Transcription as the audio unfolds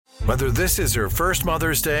Whether this is her first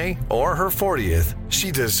Mother's Day or her 40th, she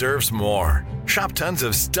deserves more. Shop tons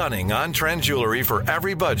of stunning on-trend jewelry for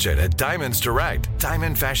every budget at Diamonds Direct.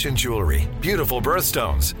 Diamond fashion jewelry, beautiful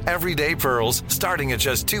birthstones, everyday pearls starting at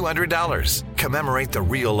just $200. Commemorate the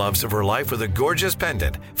real loves of her life with a gorgeous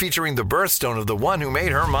pendant featuring the birthstone of the one who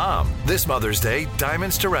made her mom. This Mother's Day,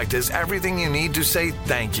 Diamonds Direct is everything you need to say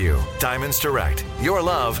thank you. Diamonds Direct, your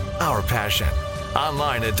love, our passion.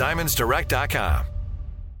 Online at diamondsdirect.com.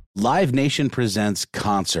 Live Nation presents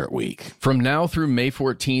Concert Week. From now through May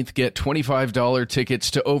 14th, get $25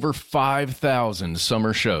 tickets to over 5,000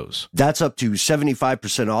 summer shows. That's up to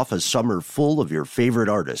 75% off a summer full of your favorite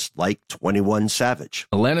artists, like 21 Savage,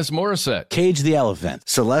 Alanis Morissette, Cage the Elephant,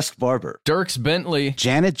 Celeste Barber, Dierks Bentley,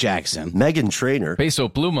 Janet Jackson, Meghan Trainor, Peso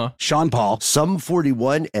Pluma, Sean Paul, Sum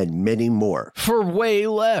 41, and many more. for way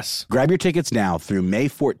less. Grab your tickets now through May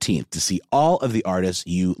 14th to see all of the artists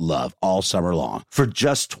you love all summer long. For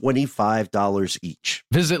just $25 each.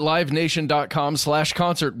 Visit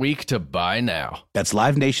livenation.com/concert week to buy now. That's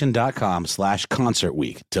livenation.com/concert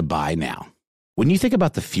week to buy now. When you think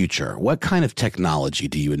about the future, what kind of technology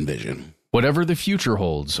do you envision? Whatever the future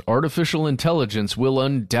holds, artificial intelligence will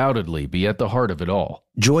undoubtedly be at the heart of it all.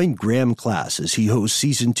 Join Graham Class as he hosts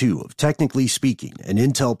Season 2 of Technically Speaking, an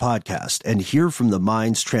Intel podcast, and hear from the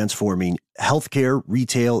minds transforming healthcare,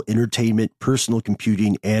 retail, entertainment, personal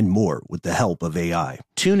computing, and more with the help of AI.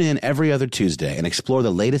 Tune in every other Tuesday and explore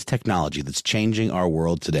the latest technology that's changing our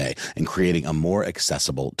world today and creating a more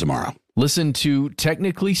accessible tomorrow. Listen to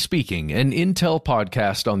Technically Speaking, an Intel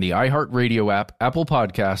podcast on the iHeartRadio app, Apple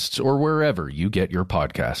Podcasts, or wherever you get your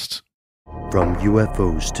podcasts. From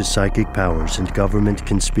UFOs to psychic powers and government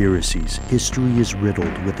conspiracies, history is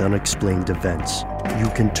riddled with unexplained events. You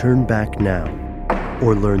can turn back now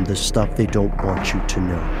or learn the stuff they don't want you to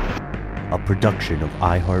know. A production of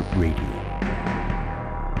iHeartRadio.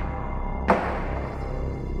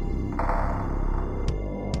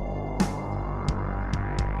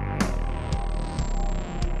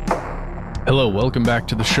 Hello, welcome back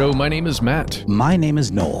to the show. My name is Matt. My name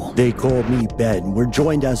is Noel. They call me Ben. We're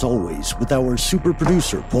joined as always with our super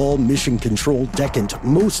producer, Paul Mission Control Decant.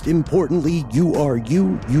 Most importantly, you are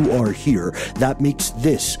here. That makes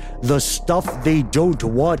this the stuff they don't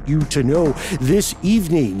want you to know. This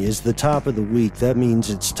evening is the top of the week. That means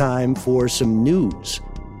it's time for some news,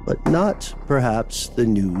 but not perhaps the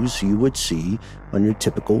news you would see on your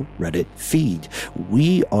typical Reddit feed.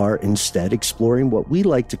 We are instead exploring what we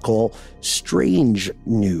like to call strange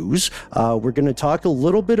news. We're going to talk a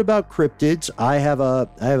little bit about cryptids. I have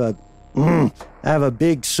a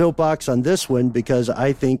big soapbox on this one because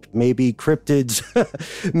I think maybe cryptids,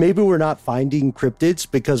 maybe we're not finding cryptids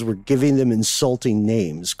because we're giving them insulting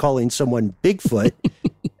names. Calling someone Bigfoot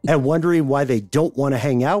and wondering why they don't want to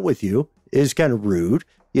hang out with you is kind of rude.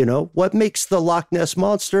 You know, what makes the Loch Ness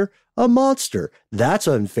Monster a monster? That's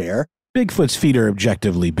unfair. Bigfoot's feet are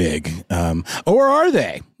objectively big. Or are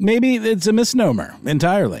they? Maybe it's a misnomer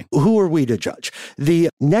entirely. Who are we to judge? The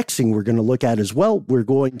next thing we're going to look at as well, we're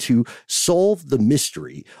going to solve the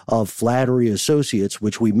mystery of Flannery Associates,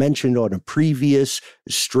 which we mentioned on a previous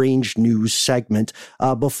strange news segment.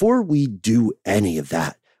 Before we do any of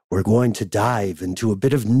that, we're going to dive into a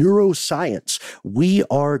bit of neuroscience. We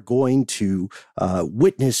are going to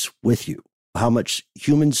witness with you how much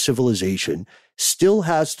human civilization still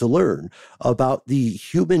has to learn about the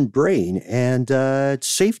human brain. And it's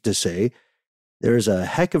safe to say there's a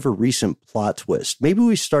heck of a recent plot twist. Maybe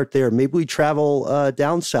we start there. Maybe we travel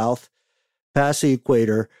down south, past the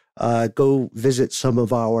equator, go visit some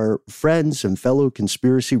of our friends and fellow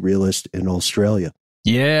conspiracy realists in Australia.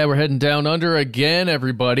 Yeah, we're heading down under again,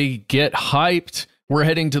 everybody. Get hyped. We're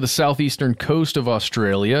heading to the southeastern coast of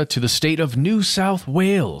Australia, to the state of New South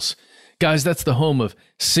Wales. Guys, that's the home of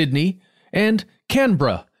Sydney and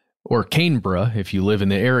Canberra, or Canberra if you live in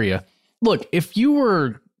the area. Look, if you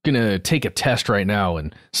were going to take a test right now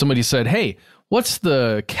and somebody said, hey, what's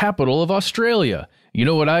the capital of Australia? You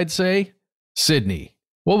know what I'd say? Sydney.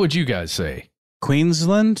 What would you guys say?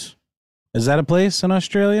 Queensland? Is that a place in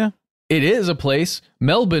Australia? It is a place.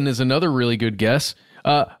 Melbourne is another really good guess.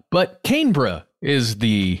 But Canberra is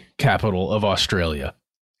the capital of Australia.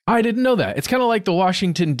 I didn't know that. It's kind of like the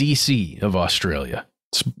Washington, D.C. of Australia.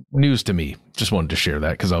 It's news to me. Just wanted to share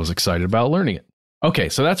that because I was excited about learning it. Okay,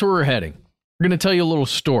 so that's where we're heading. We're going to tell you a little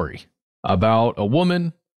story about a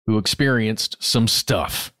woman who experienced some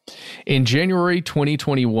stuff. In January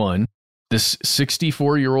 2021, this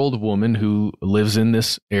 64-year-old woman who lives in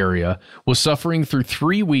this area was suffering through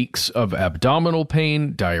 3 weeks of abdominal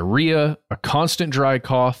pain, diarrhea, a constant dry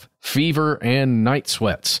cough, fever, and night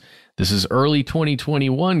sweats. This is early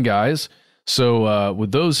 2021, guys. So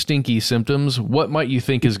with those stinky symptoms, what might you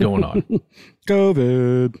think is going on?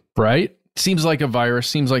 COVID. Right? Seems like a virus,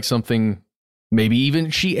 seems like something maybe even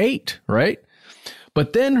she ate, right?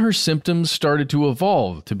 But then her symptoms started to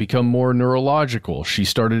evolve to become more neurological. She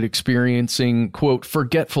started experiencing, quote,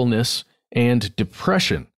 forgetfulness and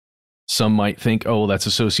depression. Some might think, oh, that's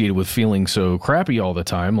associated with feeling so crappy all the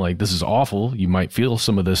time. Like, this is awful. You might feel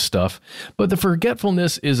some of this stuff. But the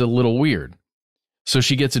forgetfulness is a little weird. So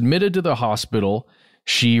she gets admitted to the hospital.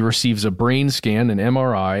 She receives a brain scan, an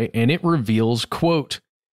MRI, and it reveals, quote,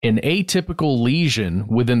 an atypical lesion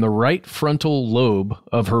within the right frontal lobe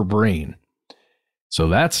of her brain. So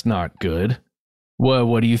that's not good. Well,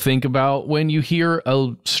 what do you think about when you hear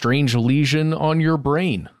a strange lesion on your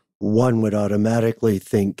brain? One would automatically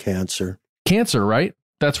think cancer. Cancer, right?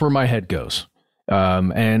 That's where my head goes.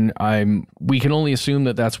 And we can only assume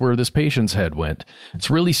that that's where this patient's head went.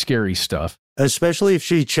 It's really scary stuff. Especially if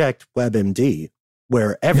she checked WebMD,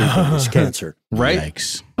 where everything is cancer. Right?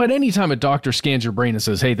 Yikes. But anytime a doctor scans your brain and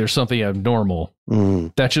says, hey, there's something abnormal,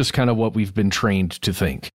 that's just kind of what we've been trained to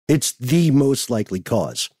think. It's the most likely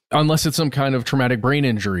cause. Unless it's some kind of traumatic brain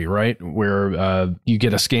injury, right? Where you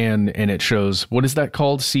get a scan and it shows, what is that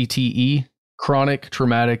called? CTE? Chronic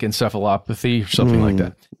traumatic encephalopathy, or something like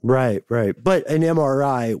that. Right, right. But an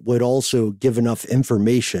MRI would also give enough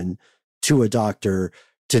information to a doctor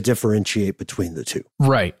to differentiate between the two.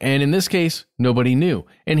 Right. And in this case, nobody knew.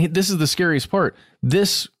 And this is the scariest part.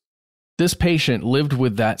 This patient lived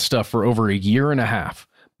with that stuff for over a year and a half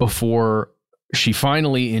before she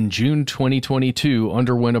finally, in June 2022,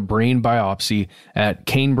 underwent a brain biopsy at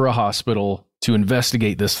Canberra Hospital to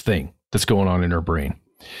investigate this thing that's going on in her brain.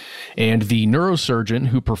 And the neurosurgeon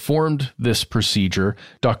who performed this procedure,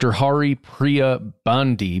 Dr. Hari Priya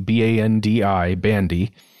Bandi, B-A-N-D-I,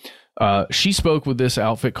 Bandi, she spoke with this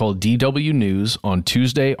outfit called DW News on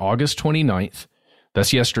Tuesday, August 29th.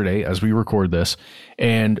 That's yesterday as we record this.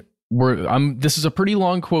 And this is a pretty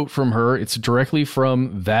long quote from her. It's directly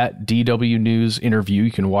from that DW News interview.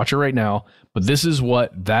 You can watch it right now. But this is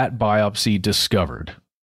what that biopsy discovered.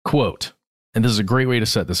 Quote, and this is a great way to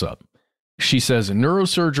set this up. She says,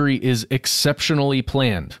 neurosurgery is exceptionally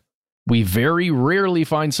planned. We very rarely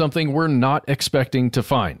find something we're not expecting to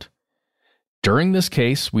find. During this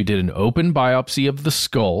case, we did an open biopsy of the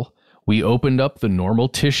skull. We opened up the normal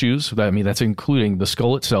tissues. That's including the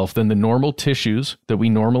skull itself, then the normal tissues that we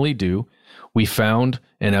normally do. We found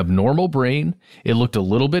an abnormal brain. It looked a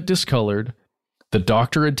little bit discolored. The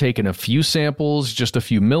doctor had taken a few samples, just a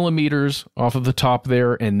few millimeters off of the top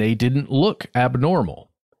there, and they didn't look abnormal.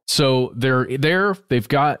 So they've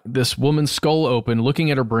got this woman's skull open,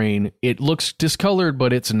 looking at her brain. It looks discolored,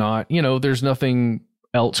 but it's not, there's nothing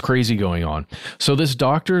else crazy going on. So this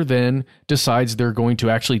doctor then decides they're going to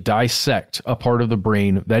actually dissect a part of the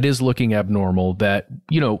brain that is looking abnormal that,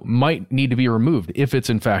 might need to be removed if it's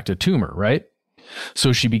in fact a tumor, right?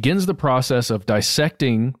 So she begins the process of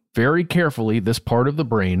dissecting very carefully this part of the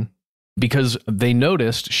brain because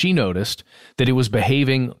she noticed that it was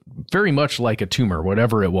behaving very much like a tumor,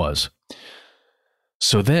 whatever it was.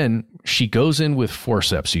 So then she goes in with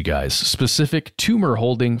forceps, you guys, specific tumor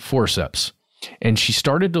holding forceps. And she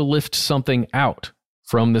started to lift something out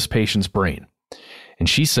from this patient's brain. And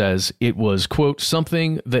she says it was, quote,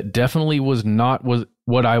 something that definitely was not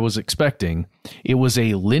what I was expecting. It was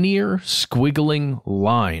a linear squiggling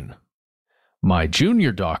line. My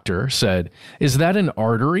junior doctor said, is that an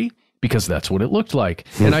artery? Because that's what it looked like.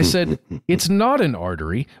 And I said, it's not an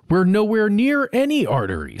artery. We're nowhere near any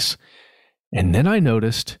arteries. And then I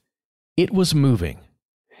noticed it was moving.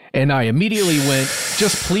 And I immediately went,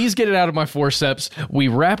 just please get it out of my forceps. We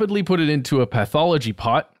rapidly put it into a pathology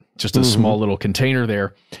pot, just a small little container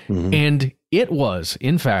there. And it was,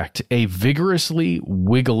 in fact, a vigorously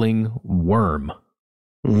wiggling worm.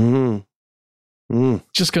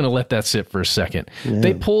 Just going to let that sit for a second. Yeah.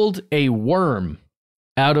 They pulled a worm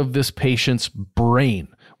out of this patient's brain.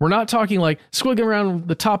 We're not talking like squiggling around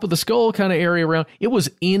the top of the skull kind of area around. It was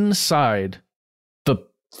inside the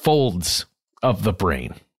folds of the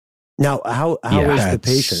brain. Now, how is the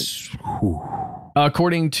patient?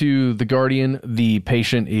 According to The Guardian, the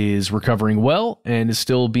patient is recovering well and is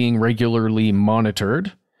still being regularly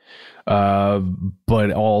monitored.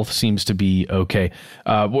 But all seems to be okay.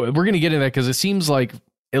 We're going to get into that because it seems like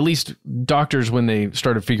at least doctors, when they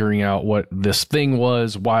started figuring out what this thing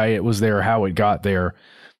was, why it was there, how it got there,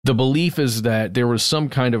 the belief is that there was some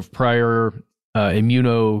kind of prior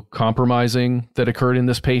immunocompromising that occurred in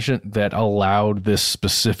this patient that allowed this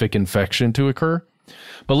specific infection to occur.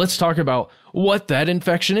 But let's talk about what that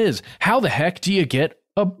infection is. How the heck do you get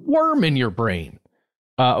a worm in your brain?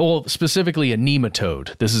 Well, specifically a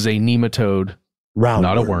nematode. This is a nematode,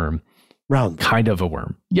 not a worm. Round. Kind of a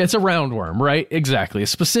worm. Yeah, it's a round worm, right? Exactly. A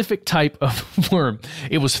specific type of worm.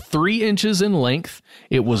 It was 3 inches in length.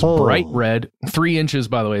 It was bright red. 3 inches,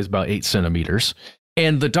 by the way, is about 8 centimeters.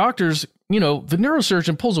 And the doctors, the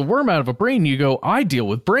neurosurgeon pulls a worm out of a brain. You go, I deal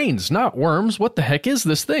with brains, not worms. What the heck is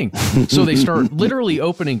this thing? So they start literally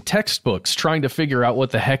opening textbooks, trying to figure out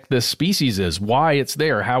what the heck this species is, why it's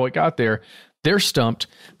there, how it got there. They're stumped.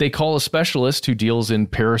 They call a specialist who deals in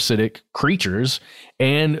parasitic creatures,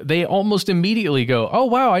 and they almost immediately go, oh,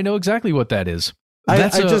 wow, I know exactly what that is. I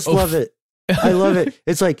just love it. I love it.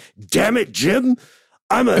 It's like, damn it, Jim.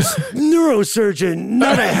 I'm a neurosurgeon,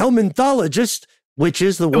 not a helminthologist, which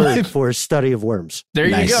is the word for study of worms. There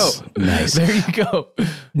you go. Nice. There you go.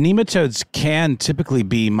 Nematodes can typically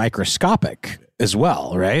be microscopic as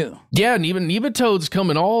well, right? Yeah, and even nematodes come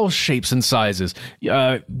in all shapes and sizes.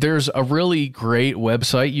 There's a really great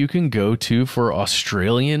website you can go to for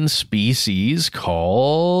Australian species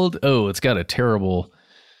called, it's got a terrible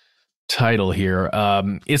title here.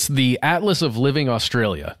 It's the Atlas of Living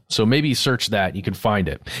Australia. So maybe search that, you can find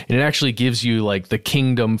it. And it actually gives you like the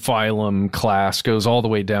kingdom, phylum, class, goes all the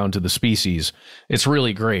way down to the species. It's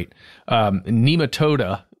really great.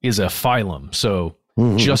 Nematoda is a phylum, so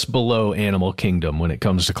just below animal kingdom when it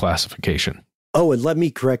comes to classification. Oh, and let me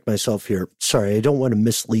correct myself here. Sorry, I don't want to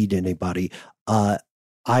mislead anybody. I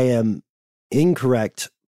am incorrect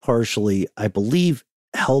partially. I believe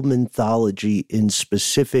helminthology in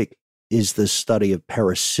specific is the study of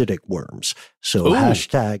parasitic worms. So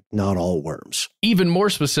hashtag not all worms. Even more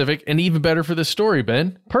specific and even better for this story,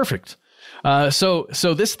 Ben. Perfect. So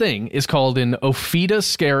this thing is called an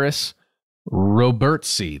Ophidioscaris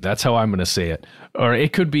robertsi. That's how I'm going to say it. Or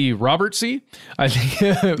it could be Robertsi. I think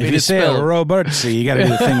if you say Robertsi, you got to do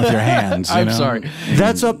the thing with your hands. I'm sorry.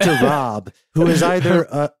 That's up to Rob, who is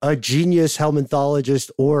either a genius helminthologist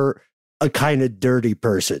or a kind of dirty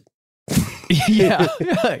person. Yeah.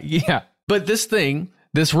 But this thing,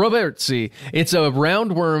 this Robertsi, it's a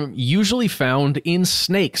roundworm usually found in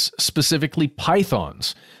snakes, specifically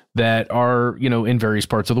pythons that are, in various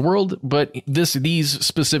parts of the world. But these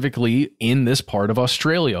specifically in this part of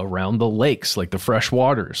Australia, around the lakes, like the fresh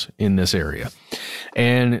waters in this area.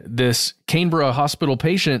 And this Canberra hospital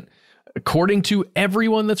patient, according to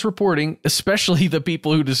everyone that's reporting, especially the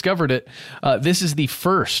people who discovered it, this is the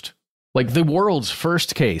world's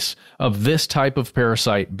first case of this type of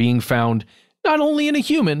parasite being found not only in a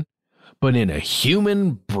human, but in a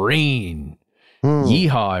human brain.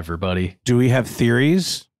 Yeehaw, everybody. Do we have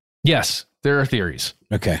theories? Yes, there are theories.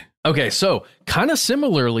 Okay, so kind of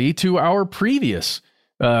similarly to our previous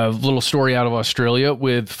little story out of Australia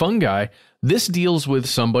with fungi, this deals with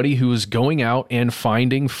somebody who is going out and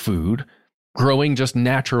finding food growing just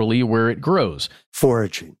naturally where it grows.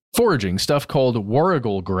 Foraging, stuff called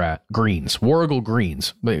warrigal greens.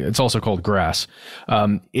 It's also called grass.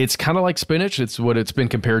 It's kind of like spinach. It's what it's been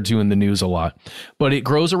compared to in the news a lot. But it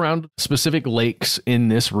grows around specific lakes in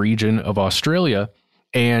this region of Australia.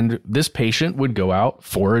 And this patient would go out,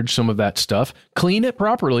 forage some of that stuff, clean it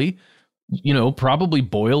properly, probably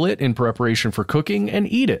boil it in preparation for cooking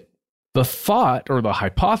and eat it. The thought, or the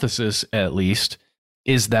hypothesis at least,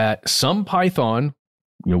 is that some python,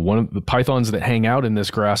 one of the pythons that hang out in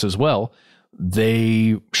this grass as well,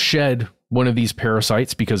 they shed one of these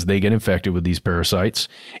parasites because they get infected with these parasites.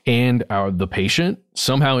 And the patient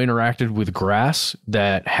somehow interacted with grass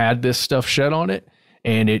that had this stuff shed on it,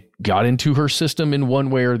 and it got into her system in one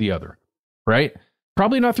way or the other, right?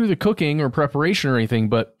 Probably not through the cooking or preparation or anything,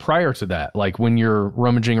 but prior to that, like when you're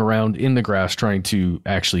rummaging around in the grass trying to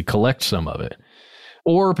actually collect some of it.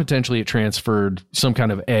 Or potentially it transferred some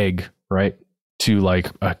kind of egg, right, to like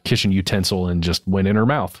a kitchen utensil and just went in her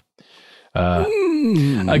mouth.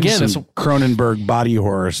 Again, it's Cronenberg body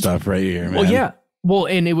horror stuff right here, man. Well, yeah. Well,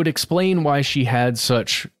 and it would explain why she had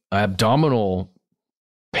such abdominal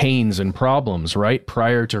pains and problems, right,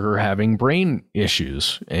 prior to her having brain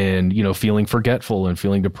issues and, feeling forgetful and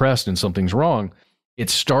feeling depressed and something's wrong. It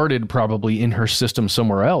started probably in her system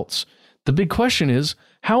somewhere else. The big question is,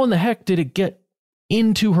 how in the heck did it get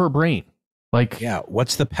into her brain?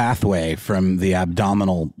 What's the pathway from the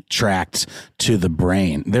abdominal tract to the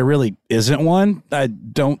brain? There really isn't one, I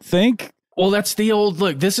don't think. Well, that's the old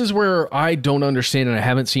look. This is where I don't understand, and I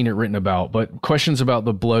haven't seen it written about, but questions about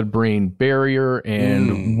the blood-brain barrier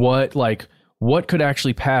and what could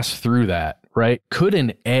actually pass through that, right? Could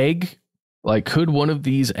an egg, could one of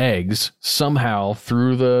these eggs somehow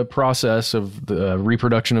through the process of the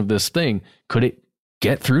reproduction of this thing, could it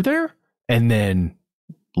get through there and then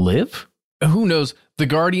live? who knows? The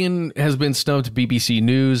Guardian has been snubbed, BBC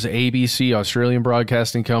News, ABC, Australian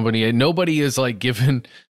Broadcasting Company, and nobody is like given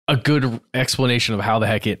a good explanation of how the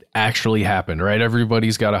heck it actually happened, right?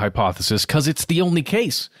 Everybody's got a hypothesis because it's the only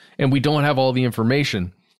case and we don't have all the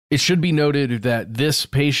information. It should be noted that this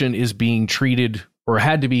patient is being treated or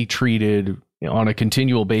had to be treated on a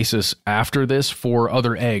continual basis after this for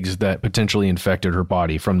other eggs that potentially infected her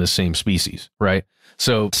body from the same species, right?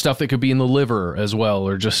 So stuff that could be in the liver as well,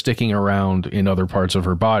 or just sticking around in other parts of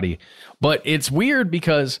her body. But it's weird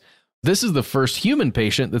because this is the first human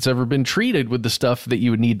patient that's ever been treated with the stuff that you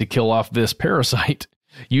would need to kill off this parasite.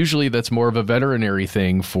 Usually that's more of a veterinary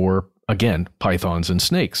thing for, again, pythons and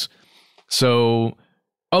snakes. So,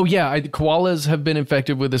 oh yeah, koalas have been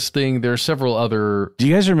infected with this thing. There are several other... Do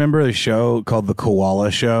you guys remember a show called The Koala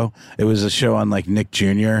Show? It was a show on like Nick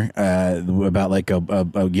Jr. About like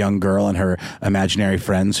a young girl and her imaginary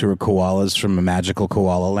friends who were koalas from a magical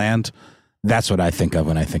koala land. That's what I think of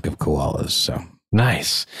when I think of koalas, so...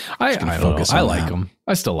 Nice. I don't know. I like them.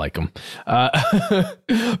 I still like them.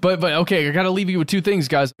 But okay, I got to leave you with two things,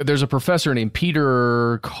 guys. There's a professor named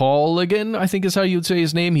Peter Colligan, I think is how you would say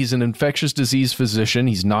his name. He's an infectious disease physician.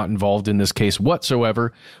 He's not involved in this case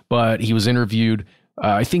whatsoever, but he was interviewed.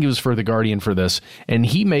 I think it was for The Guardian for this. And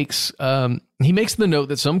he makes the note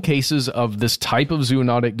that some cases of this type of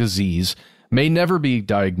zoonotic disease may never be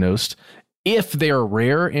diagnosed if they are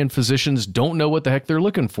rare and physicians don't know what the heck they're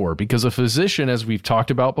looking for, because a physician, as we've talked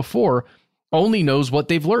about before, only knows what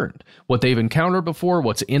they've learned, what they've encountered before,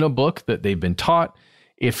 what's in a book that they've been taught.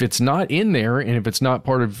 If it's not in there and if it's not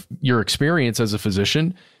part of your experience as a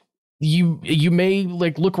physician, you may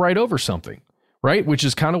like look right over something, right? Which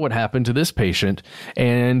is kind of what happened to this patient.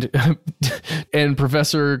 And and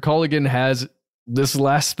Professor Colligan has this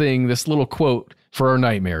last thing, this little quote for our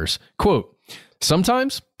nightmares. Quote,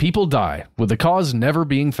 "Sometimes people die with the cause never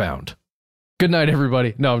being found." Good night,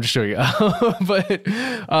 everybody. No, I'm just showing you. But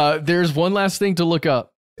there's one last thing to look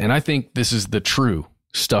up. And I think this is the true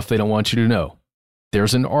stuff they don't want you to know.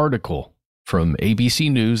 There's an article from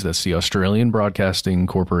ABC News, that's the Australian Broadcasting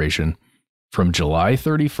Corporation, from July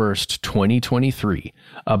 31st, 2023,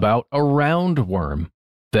 about a roundworm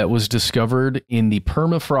that was discovered in the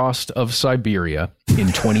permafrost of Siberia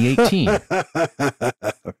in 2018.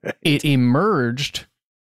 It emerged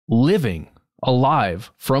living,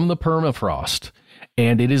 alive from the permafrost,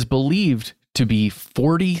 and it is believed to be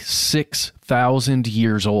 46,000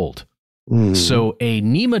 years old. So a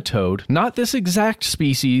nematode, not this exact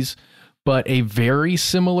species, but a very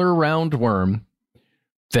similar roundworm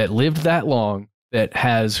that lived that long, that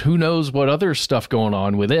has who knows what other stuff going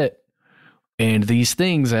on with it. And these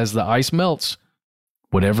things, as the ice melts,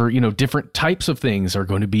 whatever, different types of things are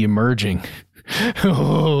going to be emerging.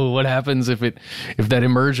 Oh, what happens if that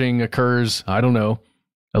emerging occurs, I don't know,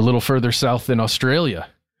 a little further south than Australia?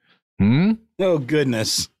 Oh,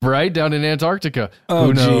 goodness. Right down in Antarctica. Oh,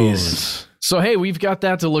 who knows? Geez. So, hey, we've got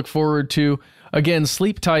that to look forward to. Again,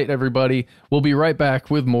 sleep tight, everybody. We'll be right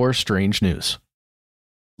back with more strange news.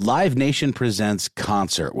 Live Nation presents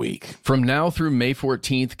Concert Week. From now through May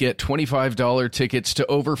 14th, get $25 tickets to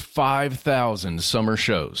over 5,000 summer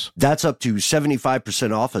shows. That's up to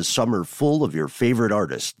 75% off a summer full of your favorite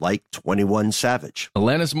artists, like 21 Savage,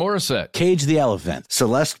 Alanis Morissette, Cage the Elephant,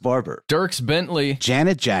 Celeste Barber, Dierks Bentley,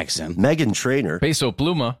 Janet Jackson, Meghan Trainor, Peso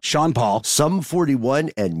Pluma, Sean Paul, Sum 41,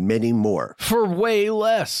 and many more. for way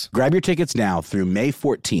less. Grab your tickets now through May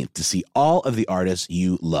 14th to see all of the artists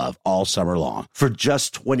you love all summer long. For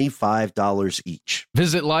just $25 each.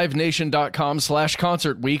 Visit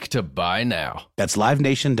livenation.com/concert week to buy now. That's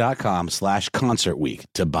livenation.com/concert week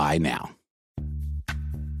to buy now.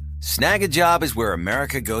 Snag a Job is where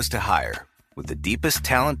America goes to hire, with the deepest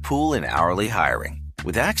talent pool in hourly hiring.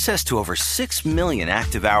 With access to over 6 million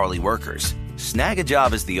active hourly workers, Snag a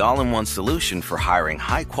Job is the all-in-one solution for hiring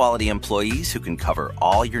high-quality employees who can cover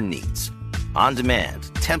all your needs. On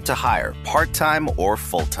demand, temp to hire, part-time or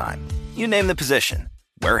full-time. You name the position.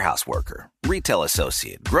 Warehouse worker, retail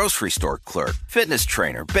associate, grocery store clerk, fitness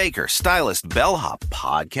trainer, baker, stylist, bellhop,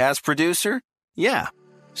 podcast producer. Yeah,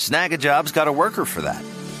 Snag a Job's got a worker for that.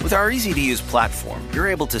 With our easy-to-use platform, you're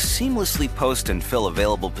able to seamlessly post and fill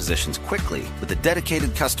available positions quickly with a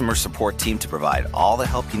dedicated customer support team to provide all the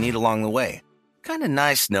help you need along the way. Kind of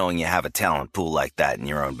nice knowing you have a talent pool like that in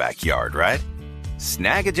your own backyard, right?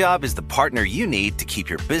 Snag a Job is the partner you need to keep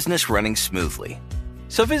your business running smoothly.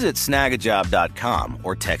 So visit snagajob.com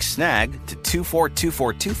or text snag to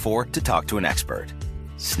 242424 to talk to an expert.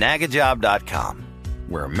 Snagajob.com,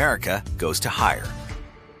 where America goes to hire.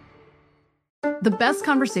 The best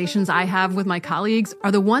conversations I have with my colleagues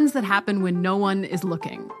are the ones that happen when no one is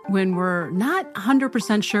looking, when we're not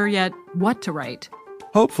 100% sure yet what to write.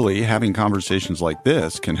 Hopefully, having conversations like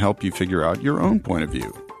this can help you figure out your own point of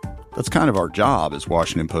view. That's kind of our job as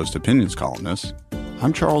Washington Post opinions columnists.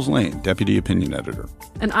 I'm Charles Lane, Deputy Opinion Editor.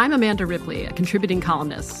 And I'm Amanda Ripley, a contributing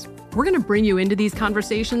columnist. We're going to bring you into these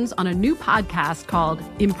conversations on a new podcast called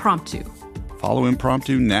Impromptu. Follow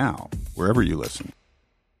Impromptu now, wherever you listen.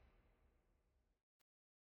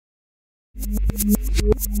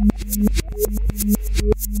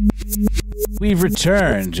 We've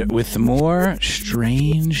returned with more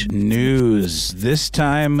strange news. This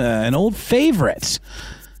time, an old favorite,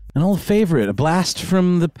 a blast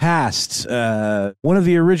from the past. One of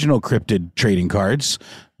the original cryptid trading cards,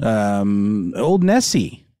 old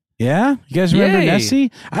Nessie. Yeah, you guys remember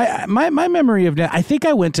Nessie? My memory of I think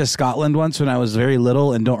I went to Scotland once when I was very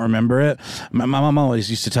little and don't remember it. My mom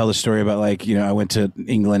always used to tell the story about, like, you know, I went to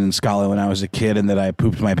England and Scotland when I was a kid and that I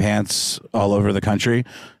pooped my pants all over the country,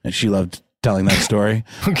 and she loved telling that story.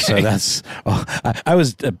 Okay. So that's I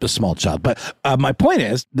was a small child, but my point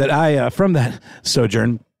is that I from that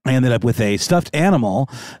sojourn, I ended up with a stuffed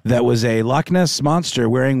animal that was a Loch Ness monster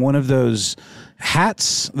wearing one of those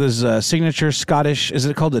hats, those signature Scottish, is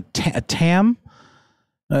it called a tam?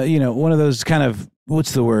 You know, one of those kind of,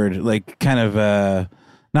 what's the word? Like kind of,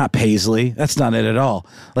 not paisley. That's not it at all.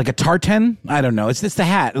 Like a tartan? I don't know. It's the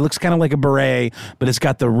hat. It looks kind of like a beret, but it's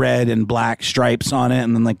got the red and black stripes on it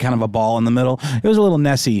and then like kind of a ball in the middle. It was a little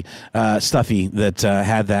Nessie stuffy that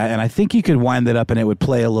had that. And I think you could wind it up and it would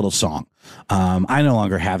play a little song. I no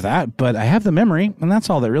longer have that, but I have the memory, and that's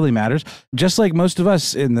all that really matters. Just like most of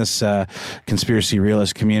us in this conspiracy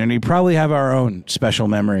realist community probably have our own special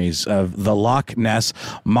memories of the Loch Ness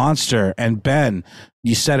monster. And Ben,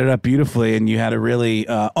 you set it up beautifully, and you had a really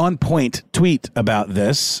on-point tweet about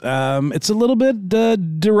this. It's a little bit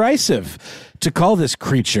derisive to call this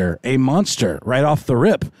creature a monster right off the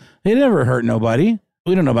rip. It never hurt nobody.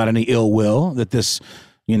 We don't know about any ill will that this...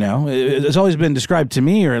 You know, it's always been described to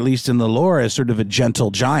me, or at least in the lore, as sort of a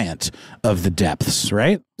gentle giant of the depths,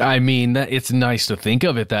 right? I mean, it's nice to think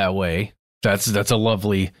of it that way. That's a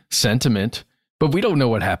lovely sentiment, but we don't know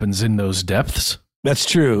what happens in those depths. That's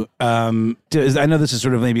true. I know this is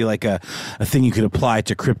sort of maybe like a thing you could apply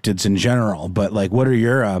to cryptids in general, but like, what are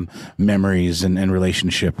your memories and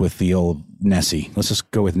relationship with the old Nessie? Let's just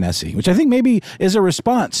go with Nessie, which I think maybe is a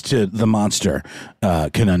response to the monster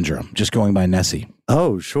conundrum, just going by Nessie.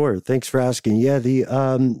 Oh, sure. Thanks for asking. Yeah,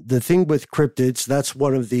 the thing with cryptids, that's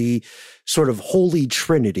one of the sort of holy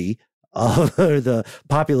trinity the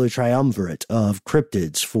popular triumvirate of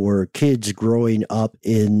cryptids for kids growing up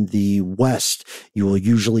in the West. You will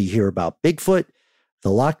usually hear about Bigfoot, the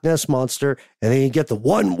Loch Ness monster, and then you get the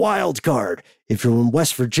one wild card. If you're in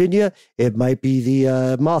West Virginia, it might be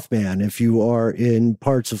the Mothman. If you are in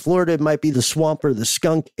parts of Florida, it might be the swamp or the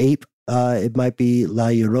skunk ape. It might be La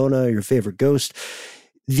Llorona, your favorite ghost.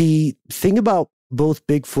 The thing about both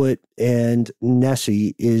Bigfoot and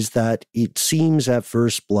Nessie is that it seems at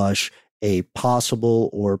first blush a possible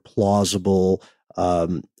or plausible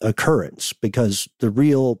occurrence, because the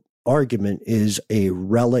real argument is a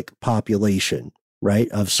relic population, right,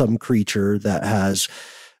 of some creature that has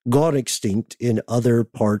gone extinct in other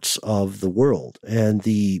parts of the world. And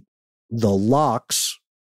the lochs,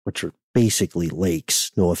 which are basically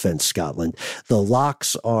lakes, no offense, Scotland, the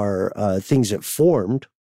lochs are things that formed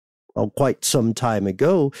quite some time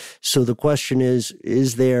ago. So the question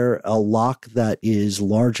is there a loch that is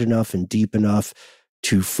large enough and deep enough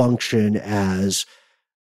to function as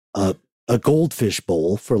a goldfish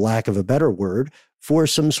bowl, for lack of a better word, for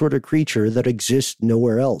some sort of creature that exists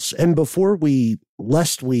nowhere else? And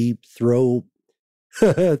lest we throw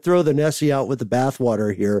the Nessie out with the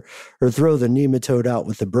bathwater here, or throw the nematode out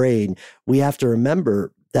with the brain, we have to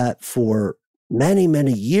remember that for many,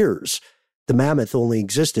 many years, the mammoth only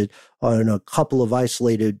existed on a couple of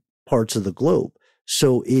isolated parts of the globe.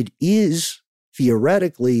 So it is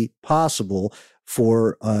theoretically possible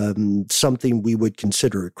for something we would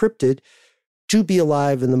consider a cryptid to be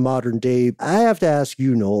alive in the modern day. I have to ask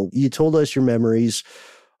you, Noel, you told us your memories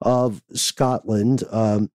of Scotland.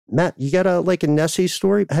 Matt, you got a Nessie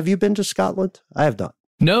story? Have you been to Scotland? I have not.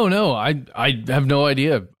 No, I have no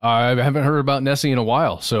idea. I haven't heard about Nessie in a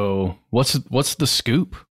while. So what's the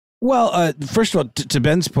scoop? Well, first of all, to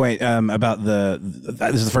Ben's point about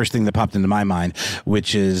this is the first thing that popped into my mind,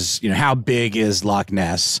 which is, how big is Loch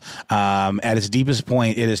Ness? At its deepest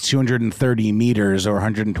point, it is 230 meters or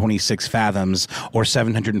 126 fathoms or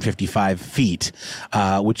 755 feet,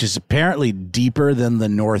 which is apparently deeper than the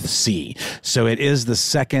North Sea. So it is the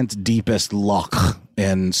second deepest loch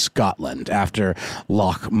in Scotland after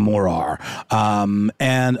Loch Morar.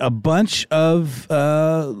 And a bunch of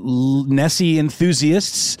Nessie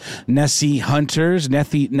enthusiasts, Nessie hunters,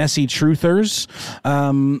 Nessie truthers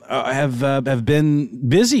have been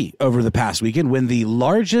busy over the past weekend when the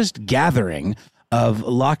largest gathering of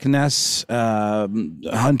Loch Ness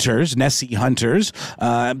hunters, Nessie hunters,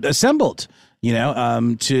 assembled,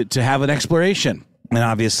 to have an exploration. And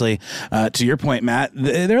obviously, to your point, Matt,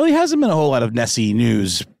 there really hasn't been a whole lot of Nessie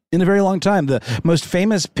news in a very long time. The most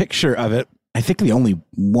famous picture of it, I think the only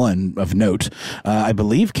one of note, I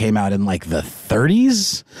believe, came out in like the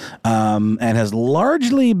 30s, and has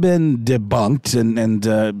largely been debunked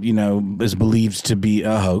and is believed to be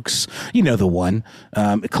a hoax. The one,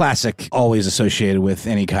 classic, always associated with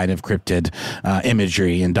any kind of cryptid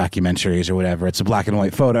imagery in documentaries or whatever. It's a black and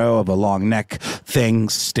white photo of a long neck thing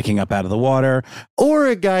sticking up out of the water. Or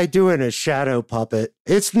a guy doing a shadow puppet.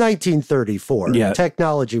 It's 1934. Yeah.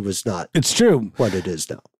 Technology was not. It's true. What it is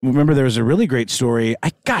now. Remember, there was a really great story.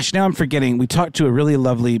 Now I'm forgetting. We talked to a really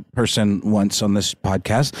lovely person once on this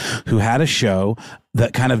podcast who had a show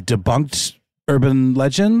that kind of debunked urban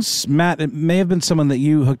legends. Matt, it may have been someone that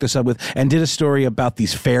you hooked us up with, and did a story about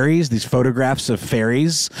these fairies, these photographs of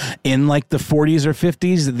fairies in like the 40s or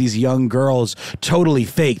 50s that these young girls totally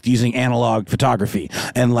faked using analog photography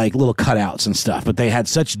and like little cutouts and stuff. But they had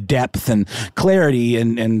such depth and clarity,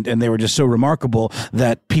 and they were just so remarkable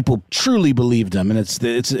that people truly believed them. And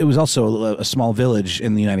it was also a small village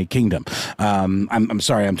in the United Kingdom. I'm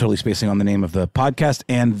sorry, I'm totally spacing on the name of the podcast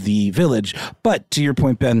and the village. But to your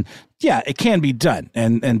point, Ben, yeah, it can be done.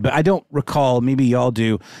 But I don't recall, maybe y'all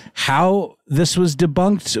do, how this was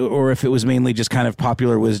debunked, or if it was mainly just kind of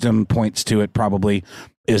popular wisdom points to it probably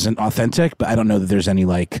isn't authentic. But I don't know that there's any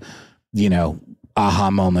aha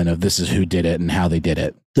moment of this is who did it and how they did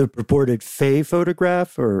it. The purported Faye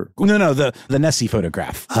photograph, or no, the Nessie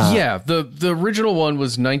photograph. The original one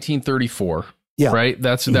was 1934. Yeah. Right.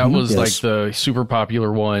 That was like the super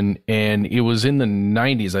popular one. And it was in the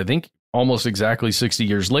 90s, I think, almost exactly 60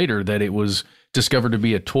 years later, that it was discovered to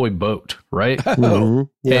be a toy boat, right? Mm-hmm.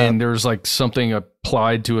 Yeah. And there's like something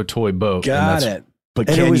applied to a toy boat. Got it. But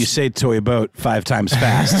can you say toy boat 5 times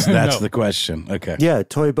fast? That's the question. Okay. Yeah,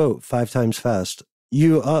 toy boat 5 times fast.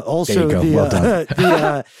 You also, there you go. Well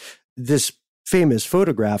done. This famous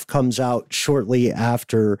photograph comes out shortly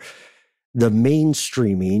after the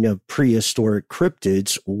mainstreaming of prehistoric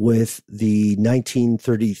cryptids with the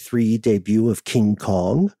 1933 debut of King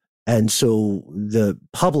Kong. And so the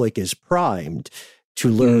public is primed to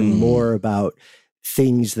learn more about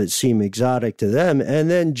things that seem exotic to them. And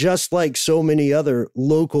then, just like so many other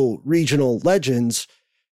local regional legends,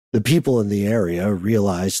 the people in the area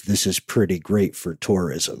realize this is pretty great for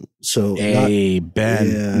tourism. So,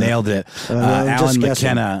 Ben nailed it. Alan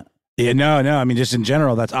McKenna. Yeah, no. I mean, just in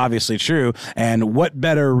general, that's obviously true. And what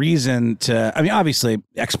better reason obviously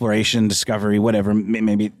exploration, discovery, whatever,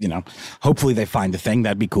 maybe, hopefully they find a thing.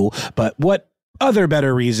 That'd be cool. But what other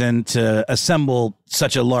better reason to assemble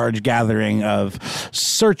such a large gathering of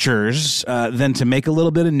searchers than to make a little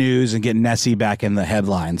bit of news and get Nessie back in the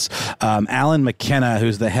headlines. Alan McKenna,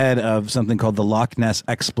 who's the head of something called the Loch Ness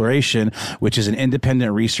Exploration, which is an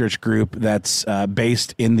independent research group that's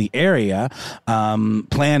based in the area,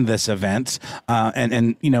 planned this event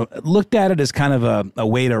and looked at it as kind of a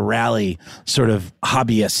way to rally sort of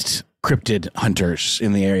hobbyist cryptid hunters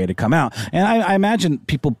in the area to come out. And I imagine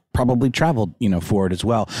people probably traveled, for it as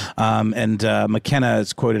well. And McKenna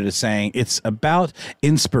is quoted as saying, "It's about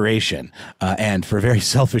inspiration. And for very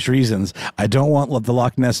selfish reasons, I don't want the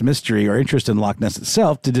Loch Ness mystery or interest in Loch Ness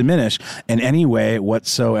itself to diminish in any way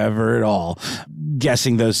whatsoever at all."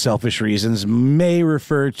 Guessing those selfish reasons may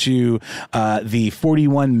refer to the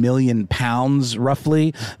 41 million pounds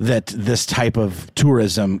roughly that this type of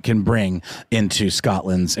tourism can bring into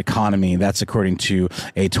Scotland's economy. That's according to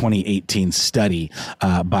a 2018 study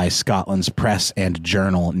by Scotland's Press and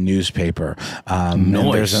Journal newspaper.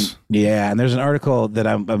 Nice. And there's an article that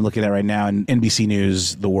I'm looking at right now in NBC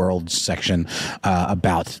News, the World section,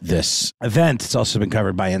 about this event. It's also been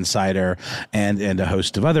covered by Insider and a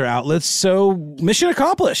host of other outlets. So mission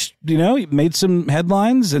accomplished, made some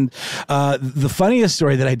headlines. And the funniest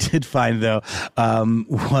story that I did find, though,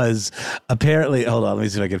 was apparently, hold on, let me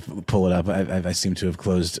see if I can pull it up. I seem to have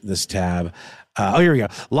closed this tab. Here we go.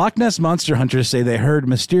 Loch Ness monster hunters say they heard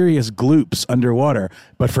mysterious gloops underwater,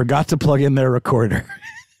 but forgot to plug in their recorder.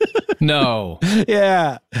 No.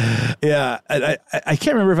 Yeah. I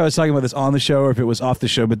can't remember if I was talking about this on the show or if it was off the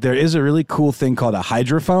show, but there is a really cool thing called a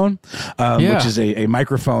hydrophone, which is a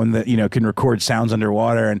microphone that, can record sounds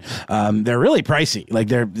underwater. And they're really pricey.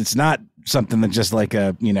 Like it's not something that just like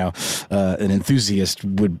an enthusiast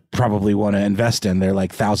would probably want to invest in. They're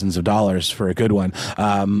like thousands of dollars for a good one.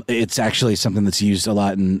 It's actually something that's used a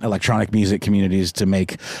lot in electronic music communities to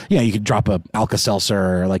make, you could drop a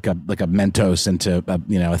Alka-Seltzer or like a Mentos into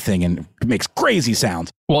a thing and it makes crazy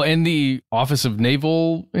sounds. Well, and the Office of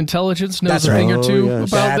Naval Intelligence knows a thing or two about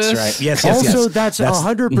that's this. Right. Yes. Also, that's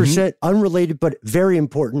 100% unrelated, but very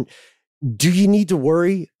important. Do you need to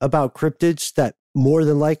worry about cryptids that more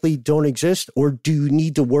than likely don't exist? Or do you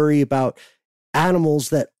need to worry about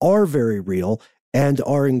animals that are very real and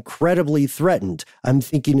are incredibly threatened? I'm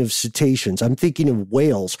thinking of cetaceans. I'm thinking of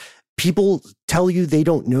whales. People tell you they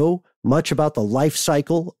don't know much about the life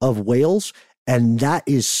cycle of whales, and that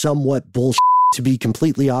is somewhat bullshit. To be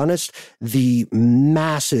completely honest, the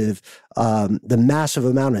massive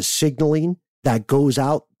amount of signaling that goes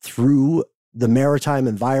out through the maritime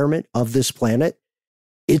environment of this planet,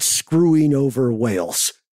 it's screwing over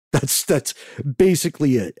whales. That's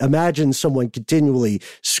basically it. Imagine someone continually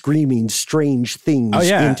screaming strange things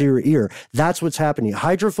into your ear. That's what's happening.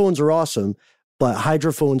 Hydrophones are awesome, but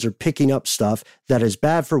hydrophones are picking up stuff that is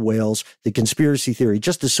bad for whales. The conspiracy theory,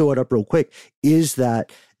 just to sew it up real quick, is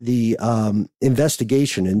that the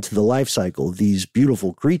investigation into the life cycle of these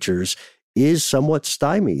beautiful creatures is somewhat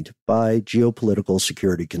stymied by geopolitical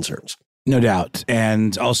security concerns. No doubt.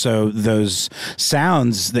 And also those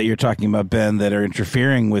sounds that you're talking about, Ben, that are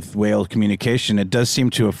interfering with whale communication, it does seem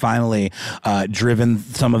to have finally driven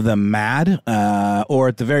some of them mad, or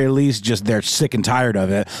at the very least, just they're sick and tired of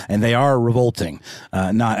it, and they are revolting.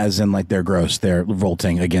 Not as in like they're gross, they're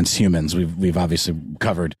revolting against humans. We've obviously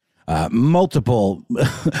covered multiple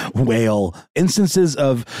whale instances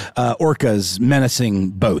of orcas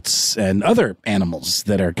menacing boats and other animals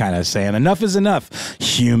that are kind of saying enough is enough,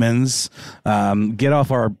 humans, get off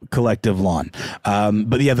our collective lawn.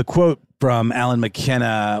 But the quote from Alan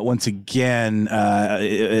McKenna once again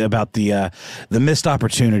about the missed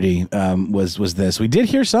opportunity was this. We did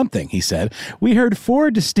hear something, he said. We heard 4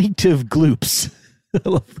 distinctive gloops. I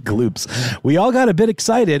love the gloops. We all got a bit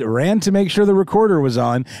excited, ran to make sure the recorder was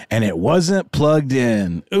on, and it wasn't plugged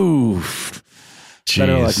in. Oof. Jeez.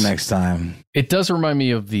 Better luck next time. It does remind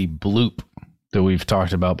me of the bloop that we've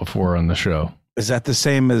talked about before on the show. Is that the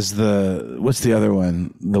same as what's the other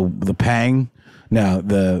one? The pang? No,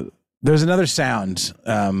 there's another sound.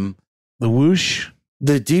 The whoosh.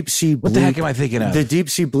 The deep sea bloop. What the heck am I thinking of? The deep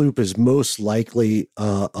sea bloop is most likely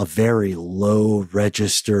a very low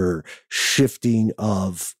register shifting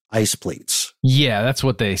of ice plates. Yeah, that's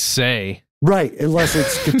what they say. Right, unless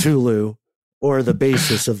it's Cthulhu or the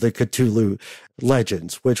basis of the Cthulhu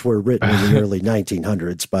legends, which were written in the early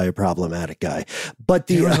 1900s by a problematic guy. But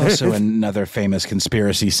there's also another famous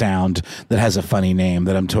conspiracy sound that has a funny name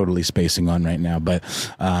that I'm totally spacing on right now. But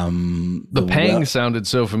the pang sounded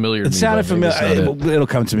so familiar. It sounded familiar. It'll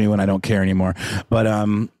come to me when I don't care anymore. But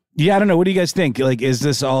I don't know. What do you guys think? Like, is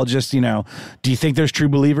this all just, do you think there's true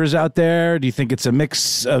believers out there? Do you think it's a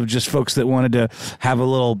mix of just folks that wanted to have a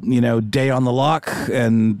little, day on the lock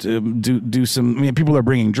and do some, people are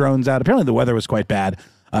bringing drones out. Apparently the weather was quite bad.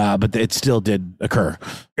 But it still did occur.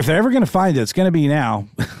 If they're ever going to find it, it's going to be now,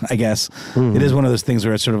 I guess. Mm-hmm. It is one of those things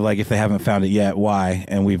where it's sort of like, if they haven't found it yet, why?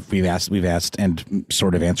 And we've asked and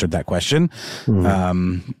sort of answered that question.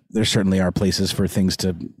 Mm-hmm. There certainly are places for things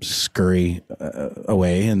to scurry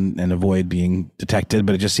away and avoid being detected,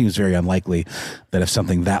 but it just seems very unlikely that if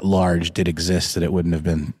something that large did exist, that it wouldn't have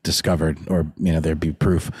been discovered, or there'd be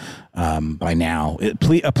proof by now. A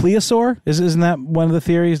plesiosaur isn't that one of the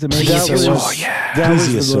theories that maybe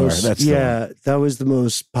that was the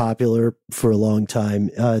most popular for a long time.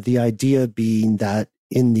 The idea being that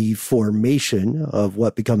in the formation of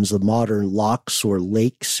what becomes the modern lochs or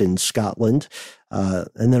lakes in Scotland,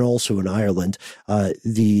 and then also in Ireland,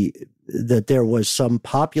 that there was some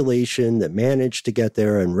population that managed to get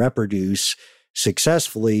there and reproduce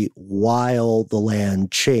successfully while the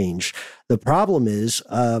land changed. The problem is,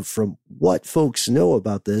 from what folks know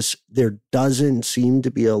about this, there doesn't seem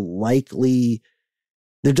to be a likely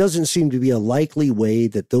way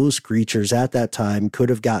that those creatures at that time could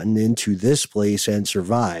have gotten into this place and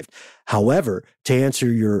survived. However, to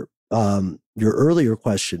answer your earlier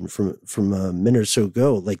question from a minute or so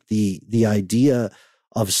ago, like the idea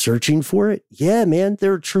of searching for it, yeah, man,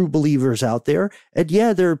 there are true believers out there. And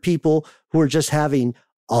yeah, there are people who are just having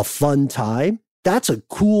a fun time. That's a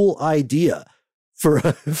cool idea for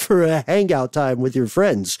a hangout time with your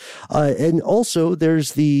friends. And also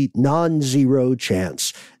there's the non-zero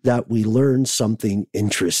chance that we learn something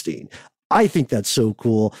interesting. I think that's so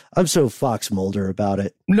cool. I'm so Fox Mulder about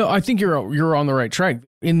it. No, I think you're on the right track.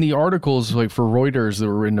 In the articles, like for Reuters that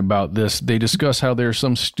were written about this, they discuss how there are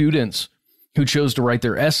some students who chose to write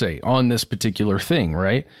their essay on this particular thing,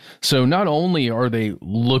 right? So not only are they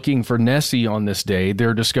looking for Nessie on this day,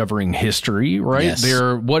 they're discovering history, right? Yes.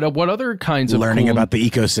 They're what other kinds of learning about the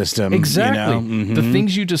ecosystem. Exactly. You know? The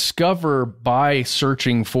things you discover by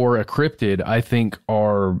searching for a cryptid, I think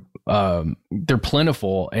are they're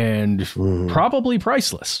plentiful and probably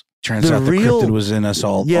priceless. Turns out the cryptid was in us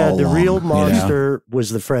all. Yeah, all the along, real you know? monster was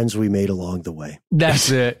the friends we made along the way.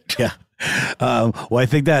 That's it. Yeah. Well, I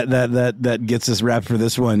think that gets us wrapped for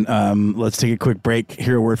this one. Let's take a quick break,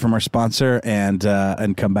 hear a word from our sponsor, and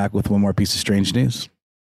come back with one more piece of strange news.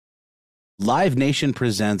 Live Nation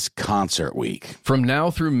presents Concert Week. From now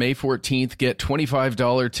through May 14th, get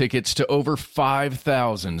 $25 tickets to over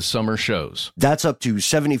 5,000 summer shows. That's up to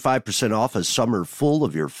 75% off a summer full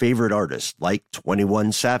of your favorite artists, like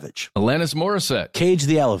 21 Savage, Alanis Morissette, Cage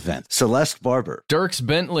the Elephant, Celeste Barber, Dierks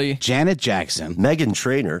Bentley, Janet Jackson, Meghan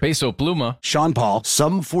Trainor, Peso Pluma, Sean Paul,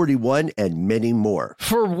 Sum 41, and many more.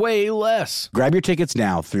 for way less. Grab your tickets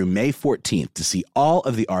now through May 14th to see all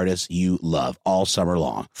of the artists you love all summer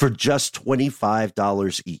long. For just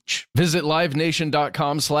 $25 each. Visit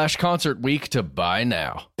livenation.com/concert week to buy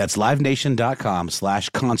now. That's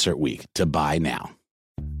livenation.com/concert week to buy now.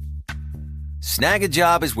 Snag a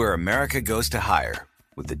Job is where America goes to hire,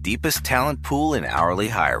 with the deepest talent pool in hourly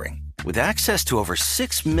hiring. With access to over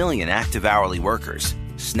 6 million active hourly workers,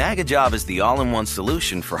 Snag a Job is the all-in-one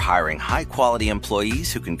solution for hiring high-quality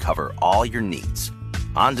employees who can cover all your needs.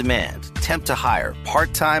 On demand, temp to hire,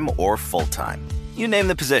 part-time or full-time. You name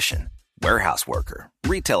the position. Warehouse worker,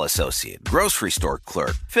 retail associate, grocery store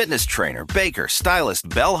clerk, fitness trainer, baker, stylist,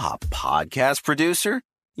 bellhop, podcast producer.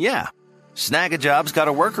 Yeah, Snag a Job's got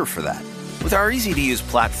a worker for that. With our easy-to-use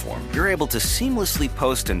platform, you're able to seamlessly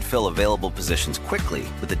post and fill available positions quickly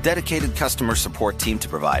with a dedicated customer support team to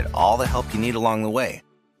provide all the help you need along the way.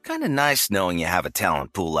 Kind of nice knowing you have a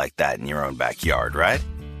talent pool like that in your own backyard, right?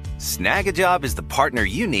 Snag a Job is the partner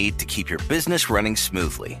you need to keep your business running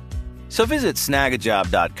smoothly. So visit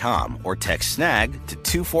snagajob.com or text snag to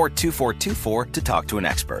 242424 to talk to an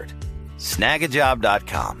expert.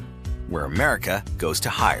 Snagajob.com, where America goes to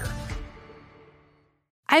hire.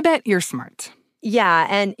 I bet you're smart. Yeah,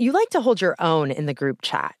 and you like to hold your own in the group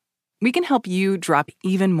chat. We can help you drop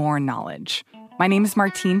even more knowledge. My name is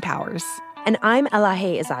Martine Powers. And I'm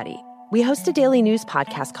Elahe Izadi. We host a daily news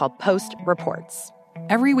podcast called Post Reports.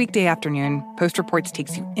 Every weekday afternoon, Post Reports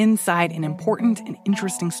takes you inside an important and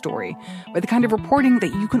interesting story with the kind of reporting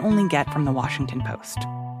that you can only get from the Washington Post.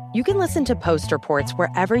 You can listen to Post Reports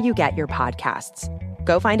wherever you get your podcasts.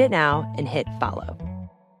 Go find it now and hit follow.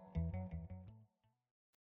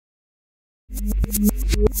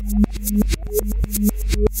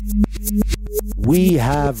 We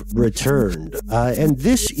have returned, and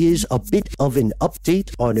this is a bit of an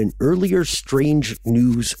update on an earlier strange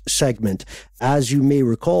news segment. As you may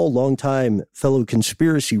recall, longtime fellow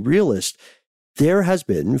conspiracy realist, there has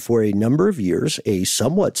been for a number of years a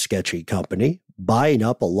somewhat sketchy company buying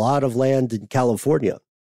up a lot of land in California,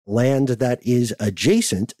 land that is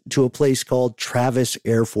adjacent to a place called Travis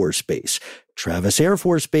Air Force Base. Travis Air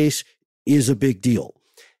Force Base is a big deal.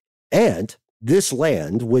 And this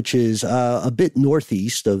land, which is a bit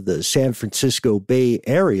northeast of the San Francisco Bay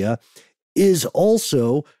Area, is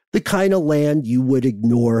also the kind of land you would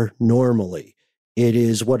ignore normally. It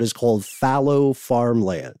is what is called fallow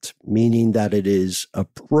farmland, meaning that it is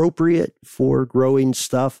appropriate for growing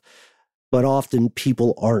stuff, but often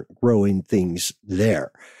people aren't growing things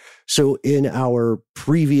there. So in our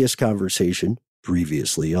previous conversation,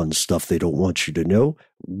 previously on Stuff They Don't Want You to Know,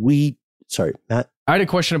 sorry, Matt? I had a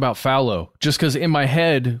question about fallow, just because in my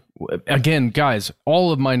head, again, guys,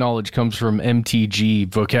 all of my knowledge comes from MTG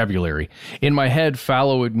vocabulary. In my head,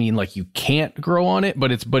 fallow would mean like you can't grow on it,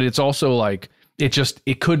 but it's also like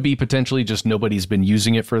it could be potentially just nobody's been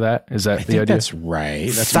using it for that. Is that the idea? That's right.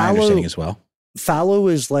 That's my understanding as well. Fallow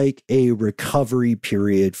is like a recovery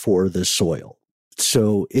period for the soil.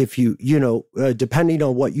 So if depending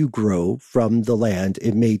on what you grow from the land,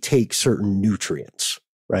 it may take certain nutrients.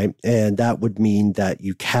 Right. And that would mean that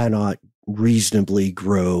you cannot reasonably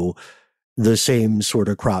grow the same sort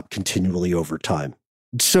of crop continually over time.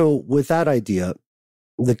 So with that idea,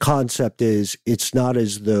 the concept is it's not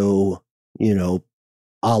as though, a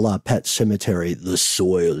la Pet Cemetery, the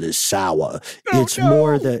soil is sour.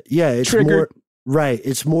 More that, it's Triggered. More, right.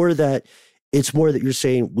 It's more that you're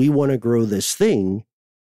saying we want to grow this thing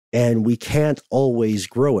and we can't always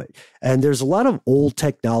grow it. And there's a lot of old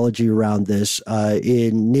technology around this.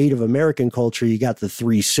 In Native American culture, you got the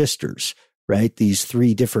three sisters, right? These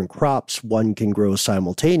three different crops, one can grow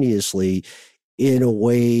simultaneously in a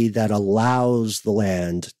way that allows the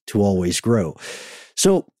land to always grow.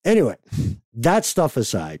 So anyway, that stuff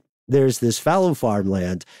aside, there's this fallow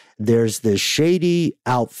farmland. There's this shady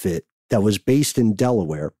outfit that was based in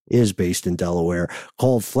Delaware,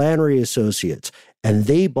 called Flannery Associates. And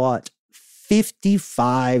they bought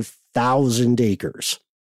 55,000 acres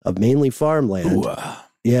of mainly farmland.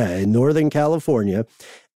 In Northern California.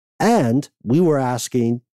 And we were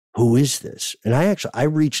asking, who is this? And I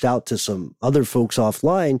reached out to some other folks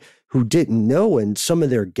offline who didn't know. And some of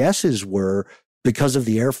their guesses were because of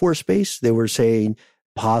the Air Force Base. They were saying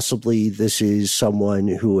possibly this is someone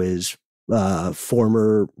who is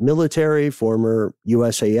former military, former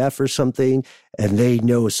USAF or something, and they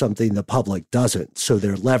know something the public doesn't. So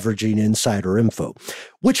they're leveraging insider info,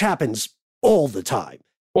 which happens all the time.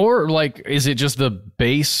 Or like, is it just the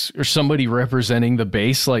base or somebody representing the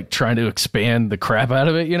base, like trying to expand the crap out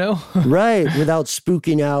of it, you know? Right. Without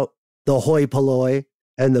spooking out the hoi polloi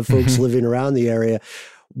and the folks living around the area.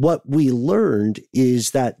 What we learned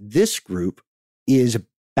is that this group is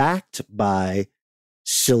backed by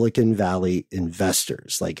Silicon Valley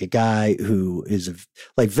investors, like a guy who is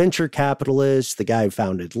like venture capitalist, the guy who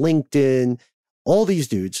founded LinkedIn, all these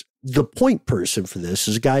dudes. The point person for this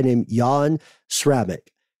is a guy named Jan Sramek,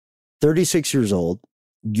 36 years old,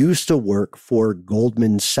 used to work for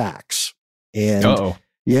Goldman Sachs. And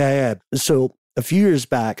so a few years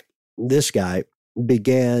back, this guy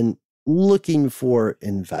began looking for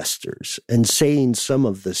investors and saying some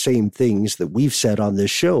of the same things that we've said on this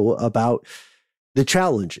show about the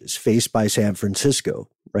challenges faced by San Francisco,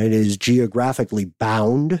 right? It is geographically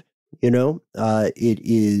bound, it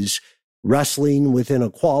is wrestling with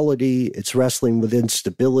inequality. It's wrestling with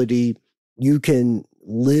instability. You can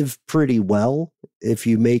live pretty well if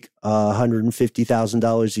you make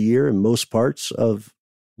 $150,000 a year in most parts of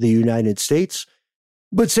the United States.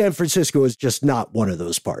 But San Francisco is just not one of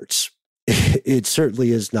those parts. It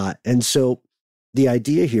certainly is not. And so the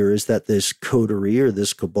idea here is that this coterie or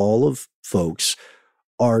this cabal of folks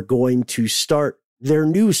are going to start their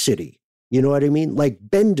new city. You know what I mean? Like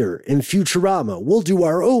Bender and Futurama. We'll do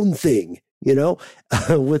our own thing,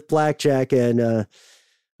 with blackjack and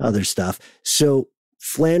other stuff. So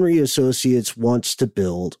Flannery Associates wants to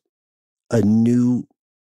build an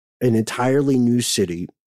entirely new city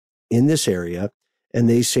in this area. And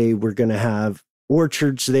they say we're going to have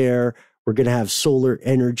orchards there. We're going to have solar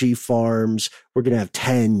energy farms. We're going to have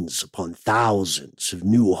tens upon thousands of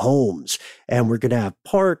new homes. And we're going to have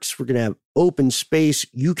parks. We're going to have open space.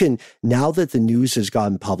 You can, now that the news has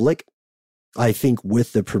gone public, I think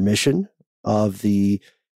with the permission of the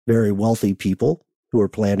very wealthy people who are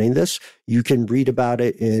planning this, you can read about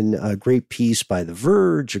it in a great piece by The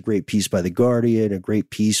Verge, a great piece by The Guardian, a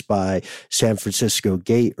great piece by San Francisco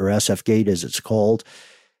Gate, or SF Gate as it's called.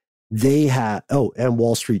 They had, and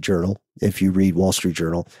Wall Street Journal, if you read Wall Street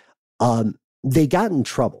Journal, they got in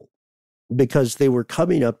trouble because they were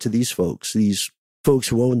coming up to these folks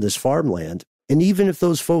who owned this farmland. And even if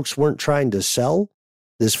those folks weren't trying to sell,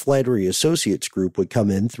 this Flannery Associates group would come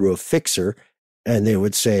in through a fixer and they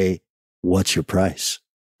would say, "What's your price?"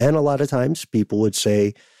 And a lot of times people would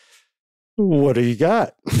say, "What do you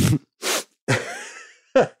got?"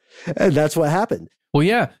 And that's what happened. Well,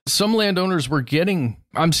 yeah, some landowners were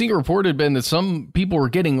I'm seeing it reported, Ben, that some people were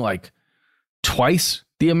getting like twice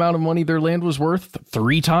the amount of money their land was worth,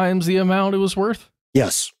 3 times the amount it was worth.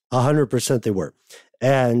 Yes, 100% they were.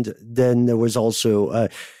 And then there was also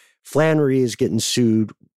Flannery is getting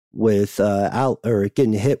sued with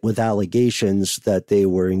getting hit with allegations that they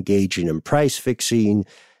were engaging in price fixing.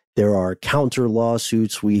 There are counter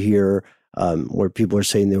lawsuits we hear where people are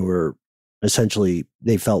saying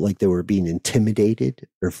they felt like they were being intimidated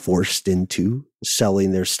or forced into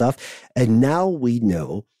selling their stuff. And now we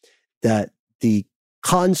know that the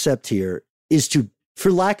concept here is to,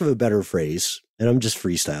 for lack of a better phrase, and I'm just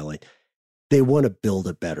freestyling, they want to build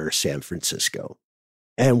a better San Francisco.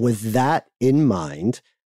 And with that in mind,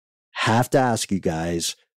 have to ask you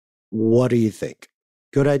guys, what do you think?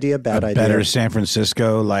 Good idea, bad idea? Better San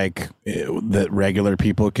Francisco, like that regular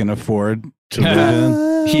people can afford to live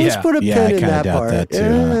in? Let's put a pin in that part. That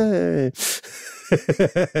too,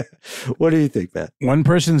 What do you think, Matt? One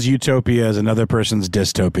person's utopia is another person's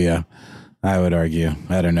dystopia, I would argue.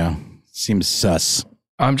 I don't know. Seems sus.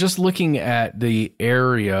 I'm just looking at the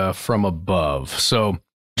area from above. So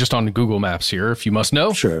just on Google Maps here, if you must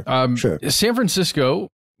know. Sure. San Francisco,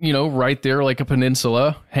 right there like a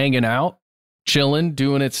peninsula hanging out. chilling,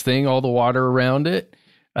 doing its thing, all the water around it.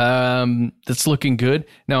 That's looking good.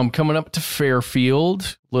 Now I'm coming up to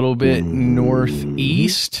Fairfield, a little bit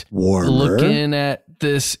northeast, warmer. looking at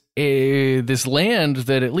this land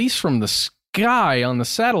that, at least from the sky on the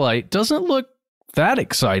satellite, doesn't look that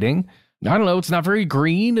exciting. I don't know. It's not very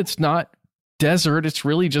green. It's not desert. It's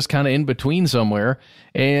really just kind of in between somewhere.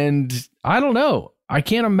 And I don't know. I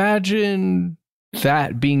can't imagine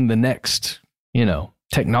that being the next,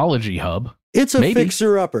 technology hub. It's a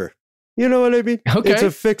fixer-upper. You know what I mean? Okay. It's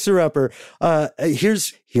a fixer-upper.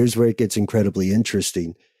 Here's where it gets incredibly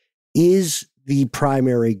interesting. Is the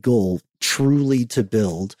primary goal truly to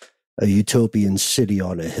build a utopian city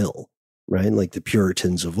on a hill, right? Like the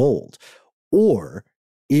Puritans of old? Or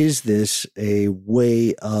is this a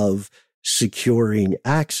way of securing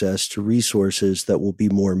access to resources that will be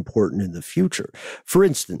more important in the future? For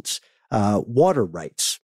instance, water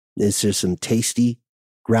rights. Is there some tasty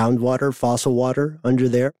groundwater, fossil water under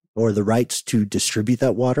there, or the rights to distribute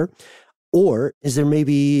that water? Or is there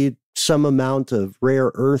maybe some amount of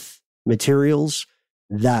rare earth materials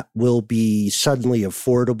that will be suddenly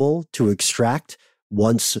affordable to extract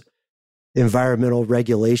once environmental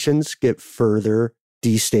regulations get further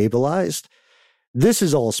destabilized? This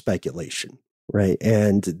is all speculation, right?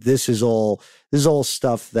 And this is all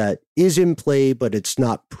stuff that is in play, but it's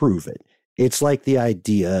not proven. It's like the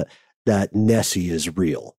idea that Nessie is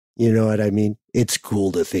real. You know what I mean? It's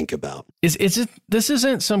cool to think about. Is it? This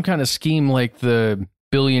isn't some kind of scheme like the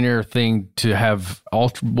billionaire thing to have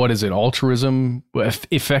altruism,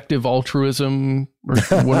 effective altruism, or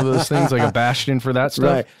one of those things, like a bastion for that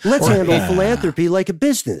stuff. Right. Let's handle philanthropy like a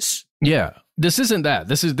business. Yeah. This isn't that.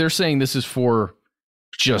 They're saying this is for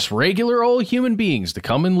just regular old human beings to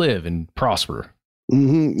come and live and prosper.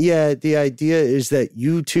 Mm-hmm. Yeah. The idea is that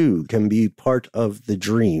you too can be part of the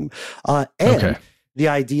dream. The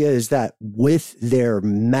idea is that with their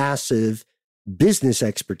massive business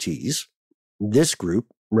expertise, this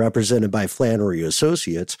group, represented by Flannery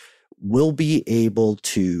Associates, will be able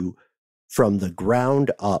to, from the ground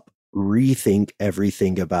up, rethink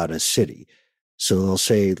everything about a city. So they'll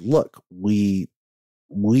say, look, we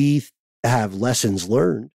have lessons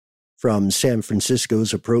learned from San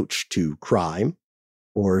Francisco's approach to crime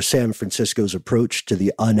or San Francisco's approach to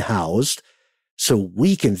the unhoused. So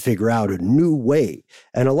we can figure out a new way.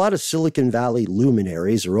 And a lot of Silicon Valley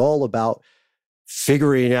luminaries are all about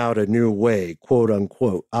figuring out a new way, quote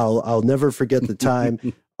unquote. I'll never forget the time.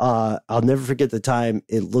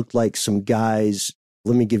 It looked like some guys.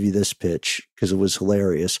 Let me give you this pitch because it was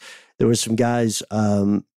hilarious. There were some guys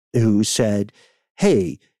who said,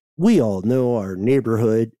 "Hey, we all know our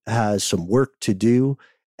neighborhood has some work to do,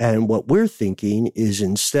 and what we're thinking is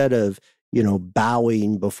instead of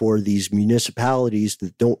bowing before these municipalities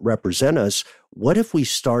that don't represent us, what if we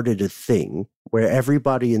started a thing where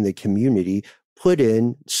everybody in the community put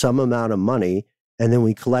in some amount of money and then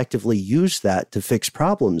we collectively use that to fix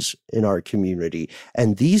problems in our community?"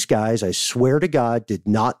 And these guys, I swear to God, did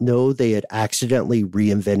not know they had accidentally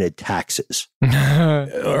reinvented taxes.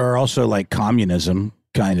 Or also like communism,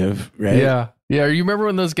 kind of, right? Yeah. Yeah, you remember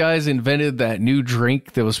when those guys invented that new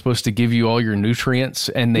drink that was supposed to give you all your nutrients,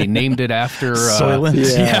 and they named it after Soylent?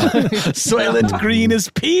 Soylent Green is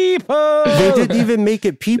people. They didn't even make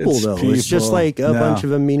it people, It's though. people. It's just like a bunch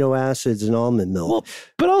of amino acids and almond milk. Well,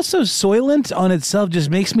 but also Soylent on itself just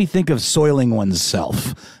makes me think of soiling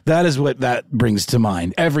oneself. That is what that brings to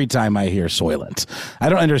mind every time I hear Soylent. I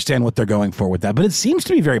don't understand what they're going for with that, but it seems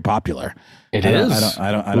to be very popular. It is.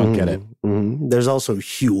 I don't get it. Mm-hmm. There's also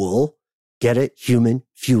Huel. Get it? Human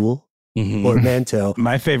fuel. Portmanteau.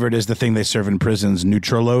 My favorite is the thing they serve in prisons,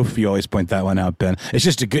 Nutroloaf. You always point that one out, Ben. It's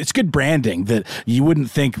just it's good branding that you wouldn't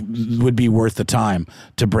think would be worth the time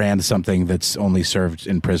to brand something that's only served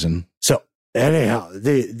in prison. So anyhow,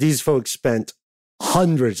 these folks spent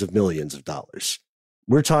hundreds of millions of dollars.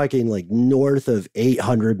 We're talking like north of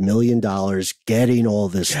 $800 million getting all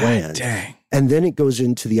this land. Dang. And then it goes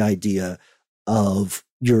into the idea of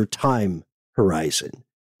your time horizon.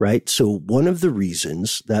 Right. So one of the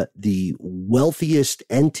reasons that the wealthiest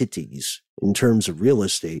entities in terms of real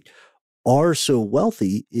estate are so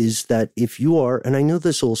wealthy is that if you are, and I know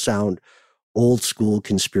this will sound old school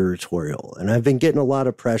conspiratorial, and I've been getting a lot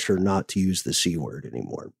of pressure not to use the C word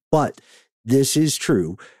anymore, but this is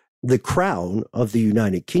true. The crown of the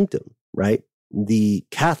United Kingdom, right? The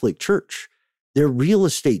Catholic Church, they're real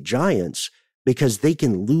estate giants because they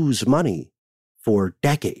can lose money for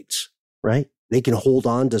decades, right? They can hold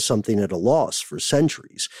on to something at a loss for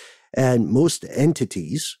centuries. And most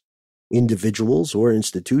entities, individuals or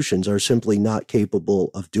institutions, are simply not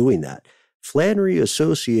capable of doing that. Flannery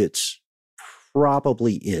Associates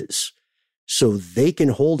probably is. so they can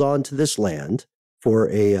hold on to this land for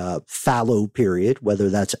a fallow period, whether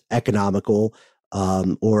that's economical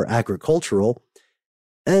or agricultural,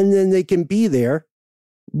 and then they can be there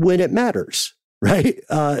when it matters, right?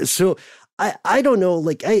 So I don't know,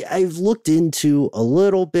 like I've looked into a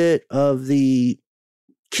little bit of the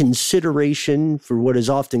consideration for what is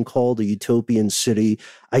often called a utopian city.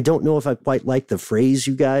 I don't know if I quite like the phrase,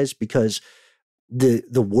 you guys, because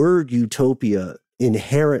the word utopia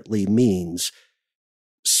inherently means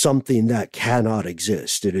something that cannot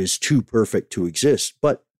exist. It is too perfect to exist.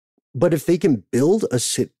 But if they can build a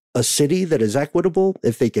city that is equitable,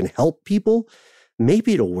 if they can help people,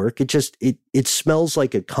 maybe it'll work. It smells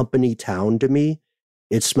like a company town to me.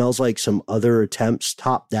 It smells like some other attempts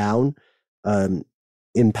top down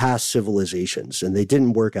in past civilizations, and they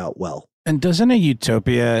didn't work out well. And doesn't a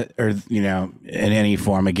utopia, or, you know, in any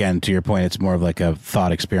form, again, to your point, it's more of like a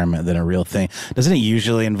thought experiment than a real thing. Doesn't it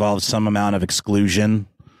usually involve some amount of exclusion,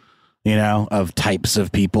 you know, of types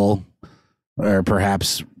of people, or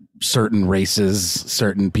perhaps certain races,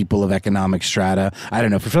 certain people of economic strata? I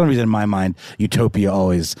don't know. For some reason, in my mind, utopia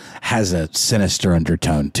always has a sinister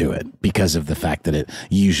undertone to it because of the fact that it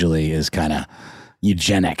usually is kind of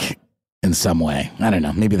eugenic in some way. I don't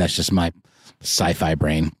know. Maybe that's just my sci-fi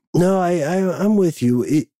brain. No, I'm with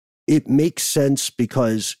you. It makes sense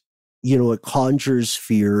because, you know, it conjures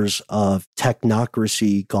fears of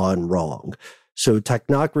technocracy gone wrong. So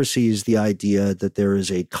technocracy is the idea that there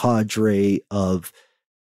is a cadre of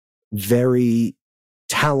very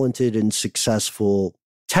talented and successful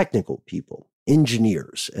technical people,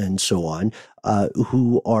 engineers and so on,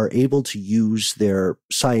 who are able to use their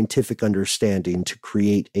scientific understanding to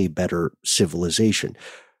create a better civilization.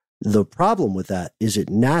 The problem with that is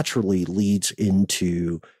it naturally leads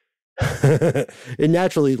into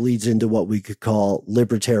what we could call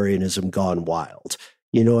libertarianism gone wild.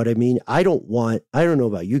 You know what I mean? I don't know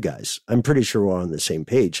about you guys. I'm pretty sure we're on the same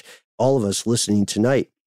page. All of us listening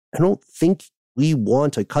tonight, I don't think we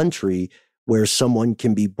want a country where someone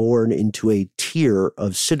can be born into a tier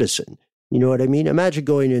of citizen. You know what I mean? Imagine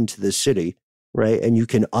going into the city, right? And you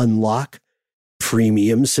can unlock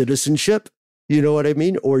premium citizenship. You know what I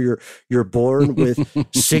mean? Or you're born with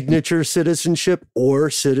signature citizenship or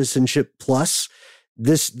citizenship plus.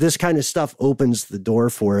 This kind of stuff opens the door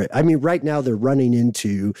for it. I mean, right now they're running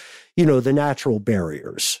into, you know, the natural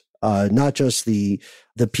barriers, not just the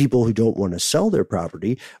people who don't want to sell their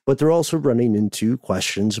property, but they're also running into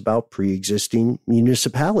questions about pre-existing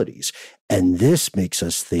municipalities. And this makes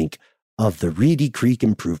us think of the Reedy Creek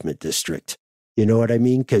Improvement District. You know what I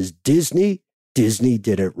mean? Because Disney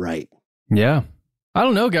did it right. Yeah. I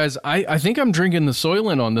don't know, guys. I think I'm drinking the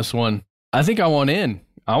Soylent on this one. I think I want in.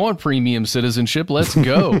 I want premium citizenship. Let's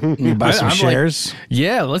go. Buy some shares. Like,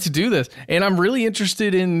 yeah, let's do this. And I'm really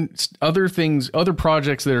interested in other things, other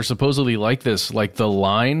projects that are supposedly like this, like the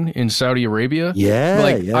line in Saudi Arabia.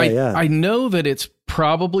 Yeah, I know that it's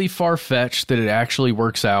probably far-fetched that it actually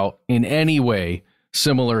works out in any way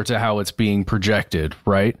similar to how it's being projected,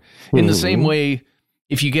 right? In the same way,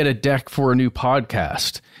 if you get a deck for a new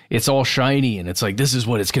podcast, it's all shiny and it's like, this is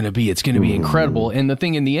what it's going to be. It's going to be incredible. And the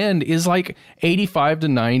thing in the end is like 85 to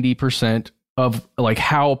 90% of like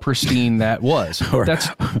how pristine that was. That's,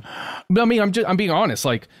 I mean, I'm being honest.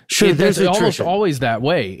 Like, sure, there's almost always that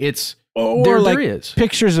way. It's, or like there is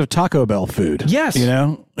pictures of Taco Bell food. Yes. You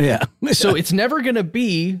know? Yeah. So it's never going to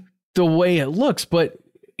be the way it looks. But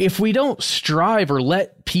if we don't strive or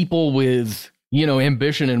let people with, you know,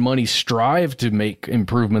 ambition and money strive to make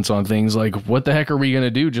improvements on things, like what the heck are we going to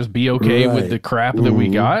do? Just be okay with the crap that we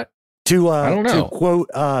got? I don't know. To quote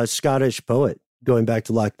a Scottish poet, going back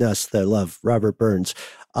to Loch Ness that I love, Robert Burns,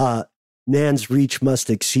 man's reach must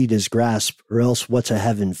exceed his grasp, or else what's a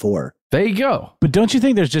heaven for? There you go. But don't you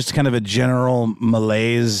think there's just kind of a general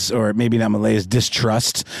malaise, or maybe not malaise,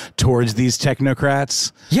 distrust towards these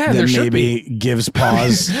technocrats? Yeah, that there maybe gives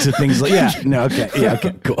pause to things like,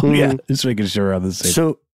 okay, cool. Yeah, just making sure we're on the same.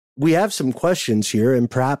 So we have some questions here,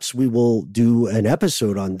 and perhaps we will do an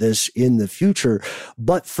episode on this in the future.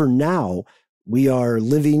 But for now, we are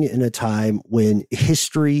living in a time when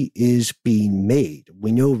history is being made.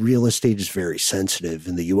 We know real estate is very sensitive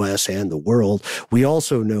in the US and the world. We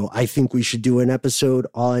also know, I think we should do an episode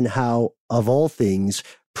on how, of all things,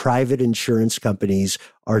 private insurance companies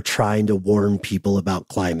are trying to warn people about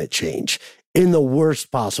climate change in the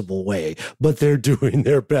worst possible way, but they're doing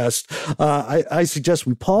their best. I suggest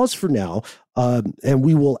we pause for now, and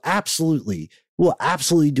we'll absolutely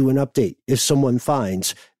do an update if someone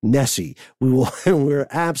finds Nessie. We're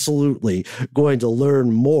absolutely going to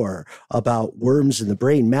learn more about worms in the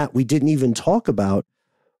brain. Matt, we didn't even talk about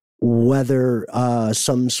whether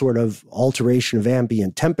some sort of alteration of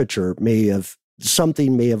ambient temperature may have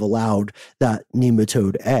allowed that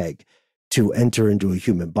nematode egg to enter into a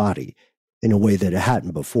human body in a way that it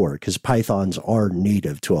hadn't before, because pythons are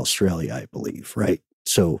native to Australia, I believe, right?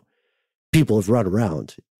 So people have run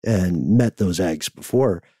around and met those eggs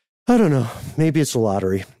before. I don't know. Maybe it's a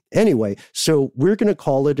lottery. Anyway, so we're going to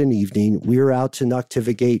call it an evening. We're out to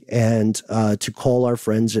noctivigate and to call our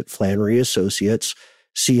friends at Flannery Associates,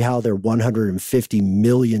 see how their $150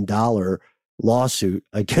 million lawsuit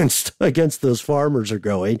against those farmers are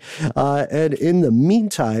going. And in the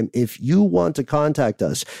meantime, if you want to contact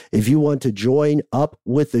us, if you want to join up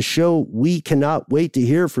with the show, we cannot wait to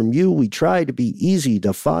hear from you. We try to be easy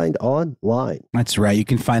to find online. That's right. You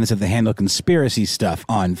can find us at the handle Conspiracy Stuff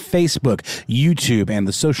on Facebook, YouTube, and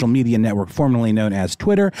the social media network formerly known as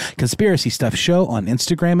Twitter, Conspiracy Stuff Show on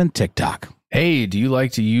Instagram and TikTok. Hey, do you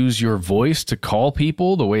like to use your voice to call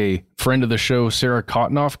people the way friend of the show Sarah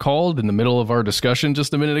Cottonoff called in the middle of our discussion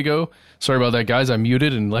just a minute ago? Sorry about that, guys. I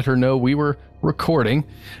muted and let her know we were recording.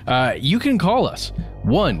 You can call us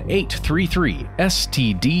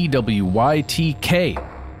 1-833-STDWYTK.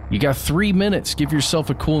 You got 3 minutes. Give yourself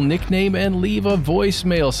a cool nickname and leave a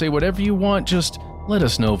voicemail. Say whatever you want. Just let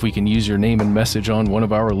us know if we can use your name and message on one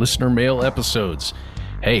of our listener mail episodes.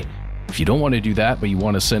 Hey, if you don't want to do that, but you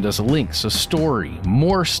want to send us links, a story,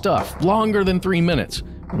 more stuff, longer than 3 minutes,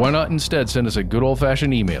 why not instead send us a good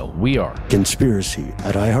old-fashioned email? We are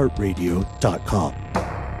conspiracy@iheartradio.com.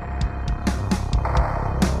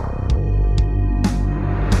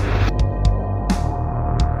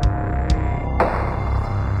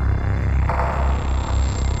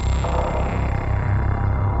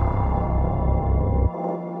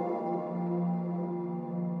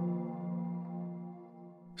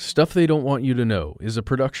 Stuff They Don't Want You to Know is a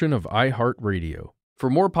production of iHeartRadio. For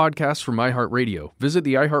more podcasts from iHeartRadio, visit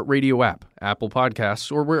the iHeartRadio app, Apple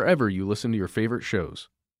Podcasts, or wherever you listen to your favorite shows.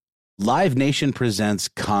 Live Nation presents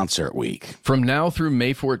Concert Week. From now through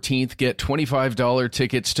May 14th, get $25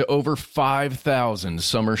 tickets to over 5,000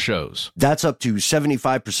 summer shows. That's up to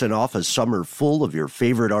 75% off a summer full of your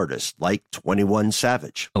favorite artists, like 21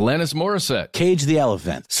 Savage, Alanis Morissette, Cage the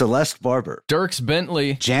Elephant, Celeste Barber, Dierks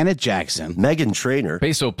Bentley, Janet Jackson, Meghan Trainor,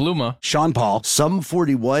 Peso Pluma, Sean Paul, Sum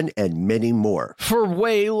 41, and many more. For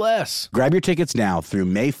way less. Grab your tickets now through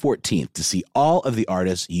May 14th to see all of the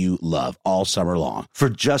artists you love all summer long for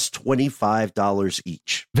just $25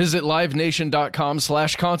 each. Visit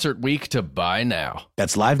livenation.com/concert week to buy now.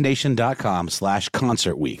 That's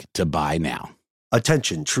livenation.com/concert week to buy now.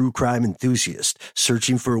 Attention, true crime enthusiast,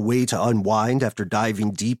 searching for a way to unwind after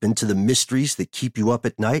diving deep into the mysteries that keep you up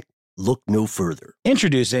at night? Look no further.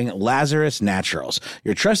 Introducing Lazarus Naturals,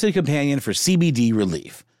 your trusted companion for CBD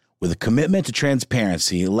relief. With a commitment to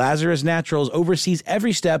transparency, Lazarus Naturals oversees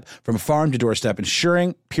every step from farm to doorstep,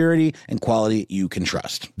 ensuring purity and quality you can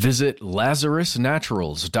trust. Visit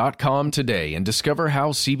LazarusNaturals.com today and discover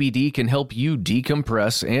how CBD can help you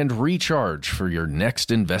decompress and recharge for your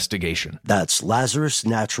next investigation. That's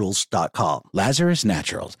LazarusNaturals.com. Lazarus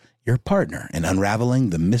Naturals, your partner in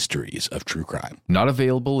unraveling the mysteries of true crime. Not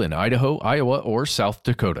available in Idaho, Iowa, or South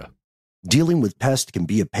Dakota. Dealing with pests can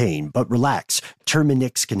be a pain, but relax.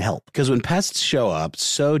 Terminix can help. Because when pests show up,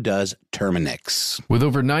 so does Terminix. With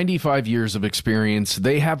over 95 years of experience,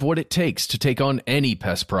 they have what it takes to take on any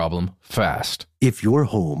pest problem fast. If your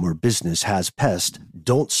home or business has pests,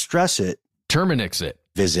 don't stress it. Terminix it.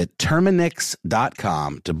 Visit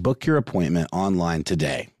Terminix.com to book your appointment online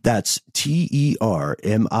today. That's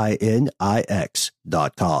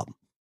TERMINIX.com.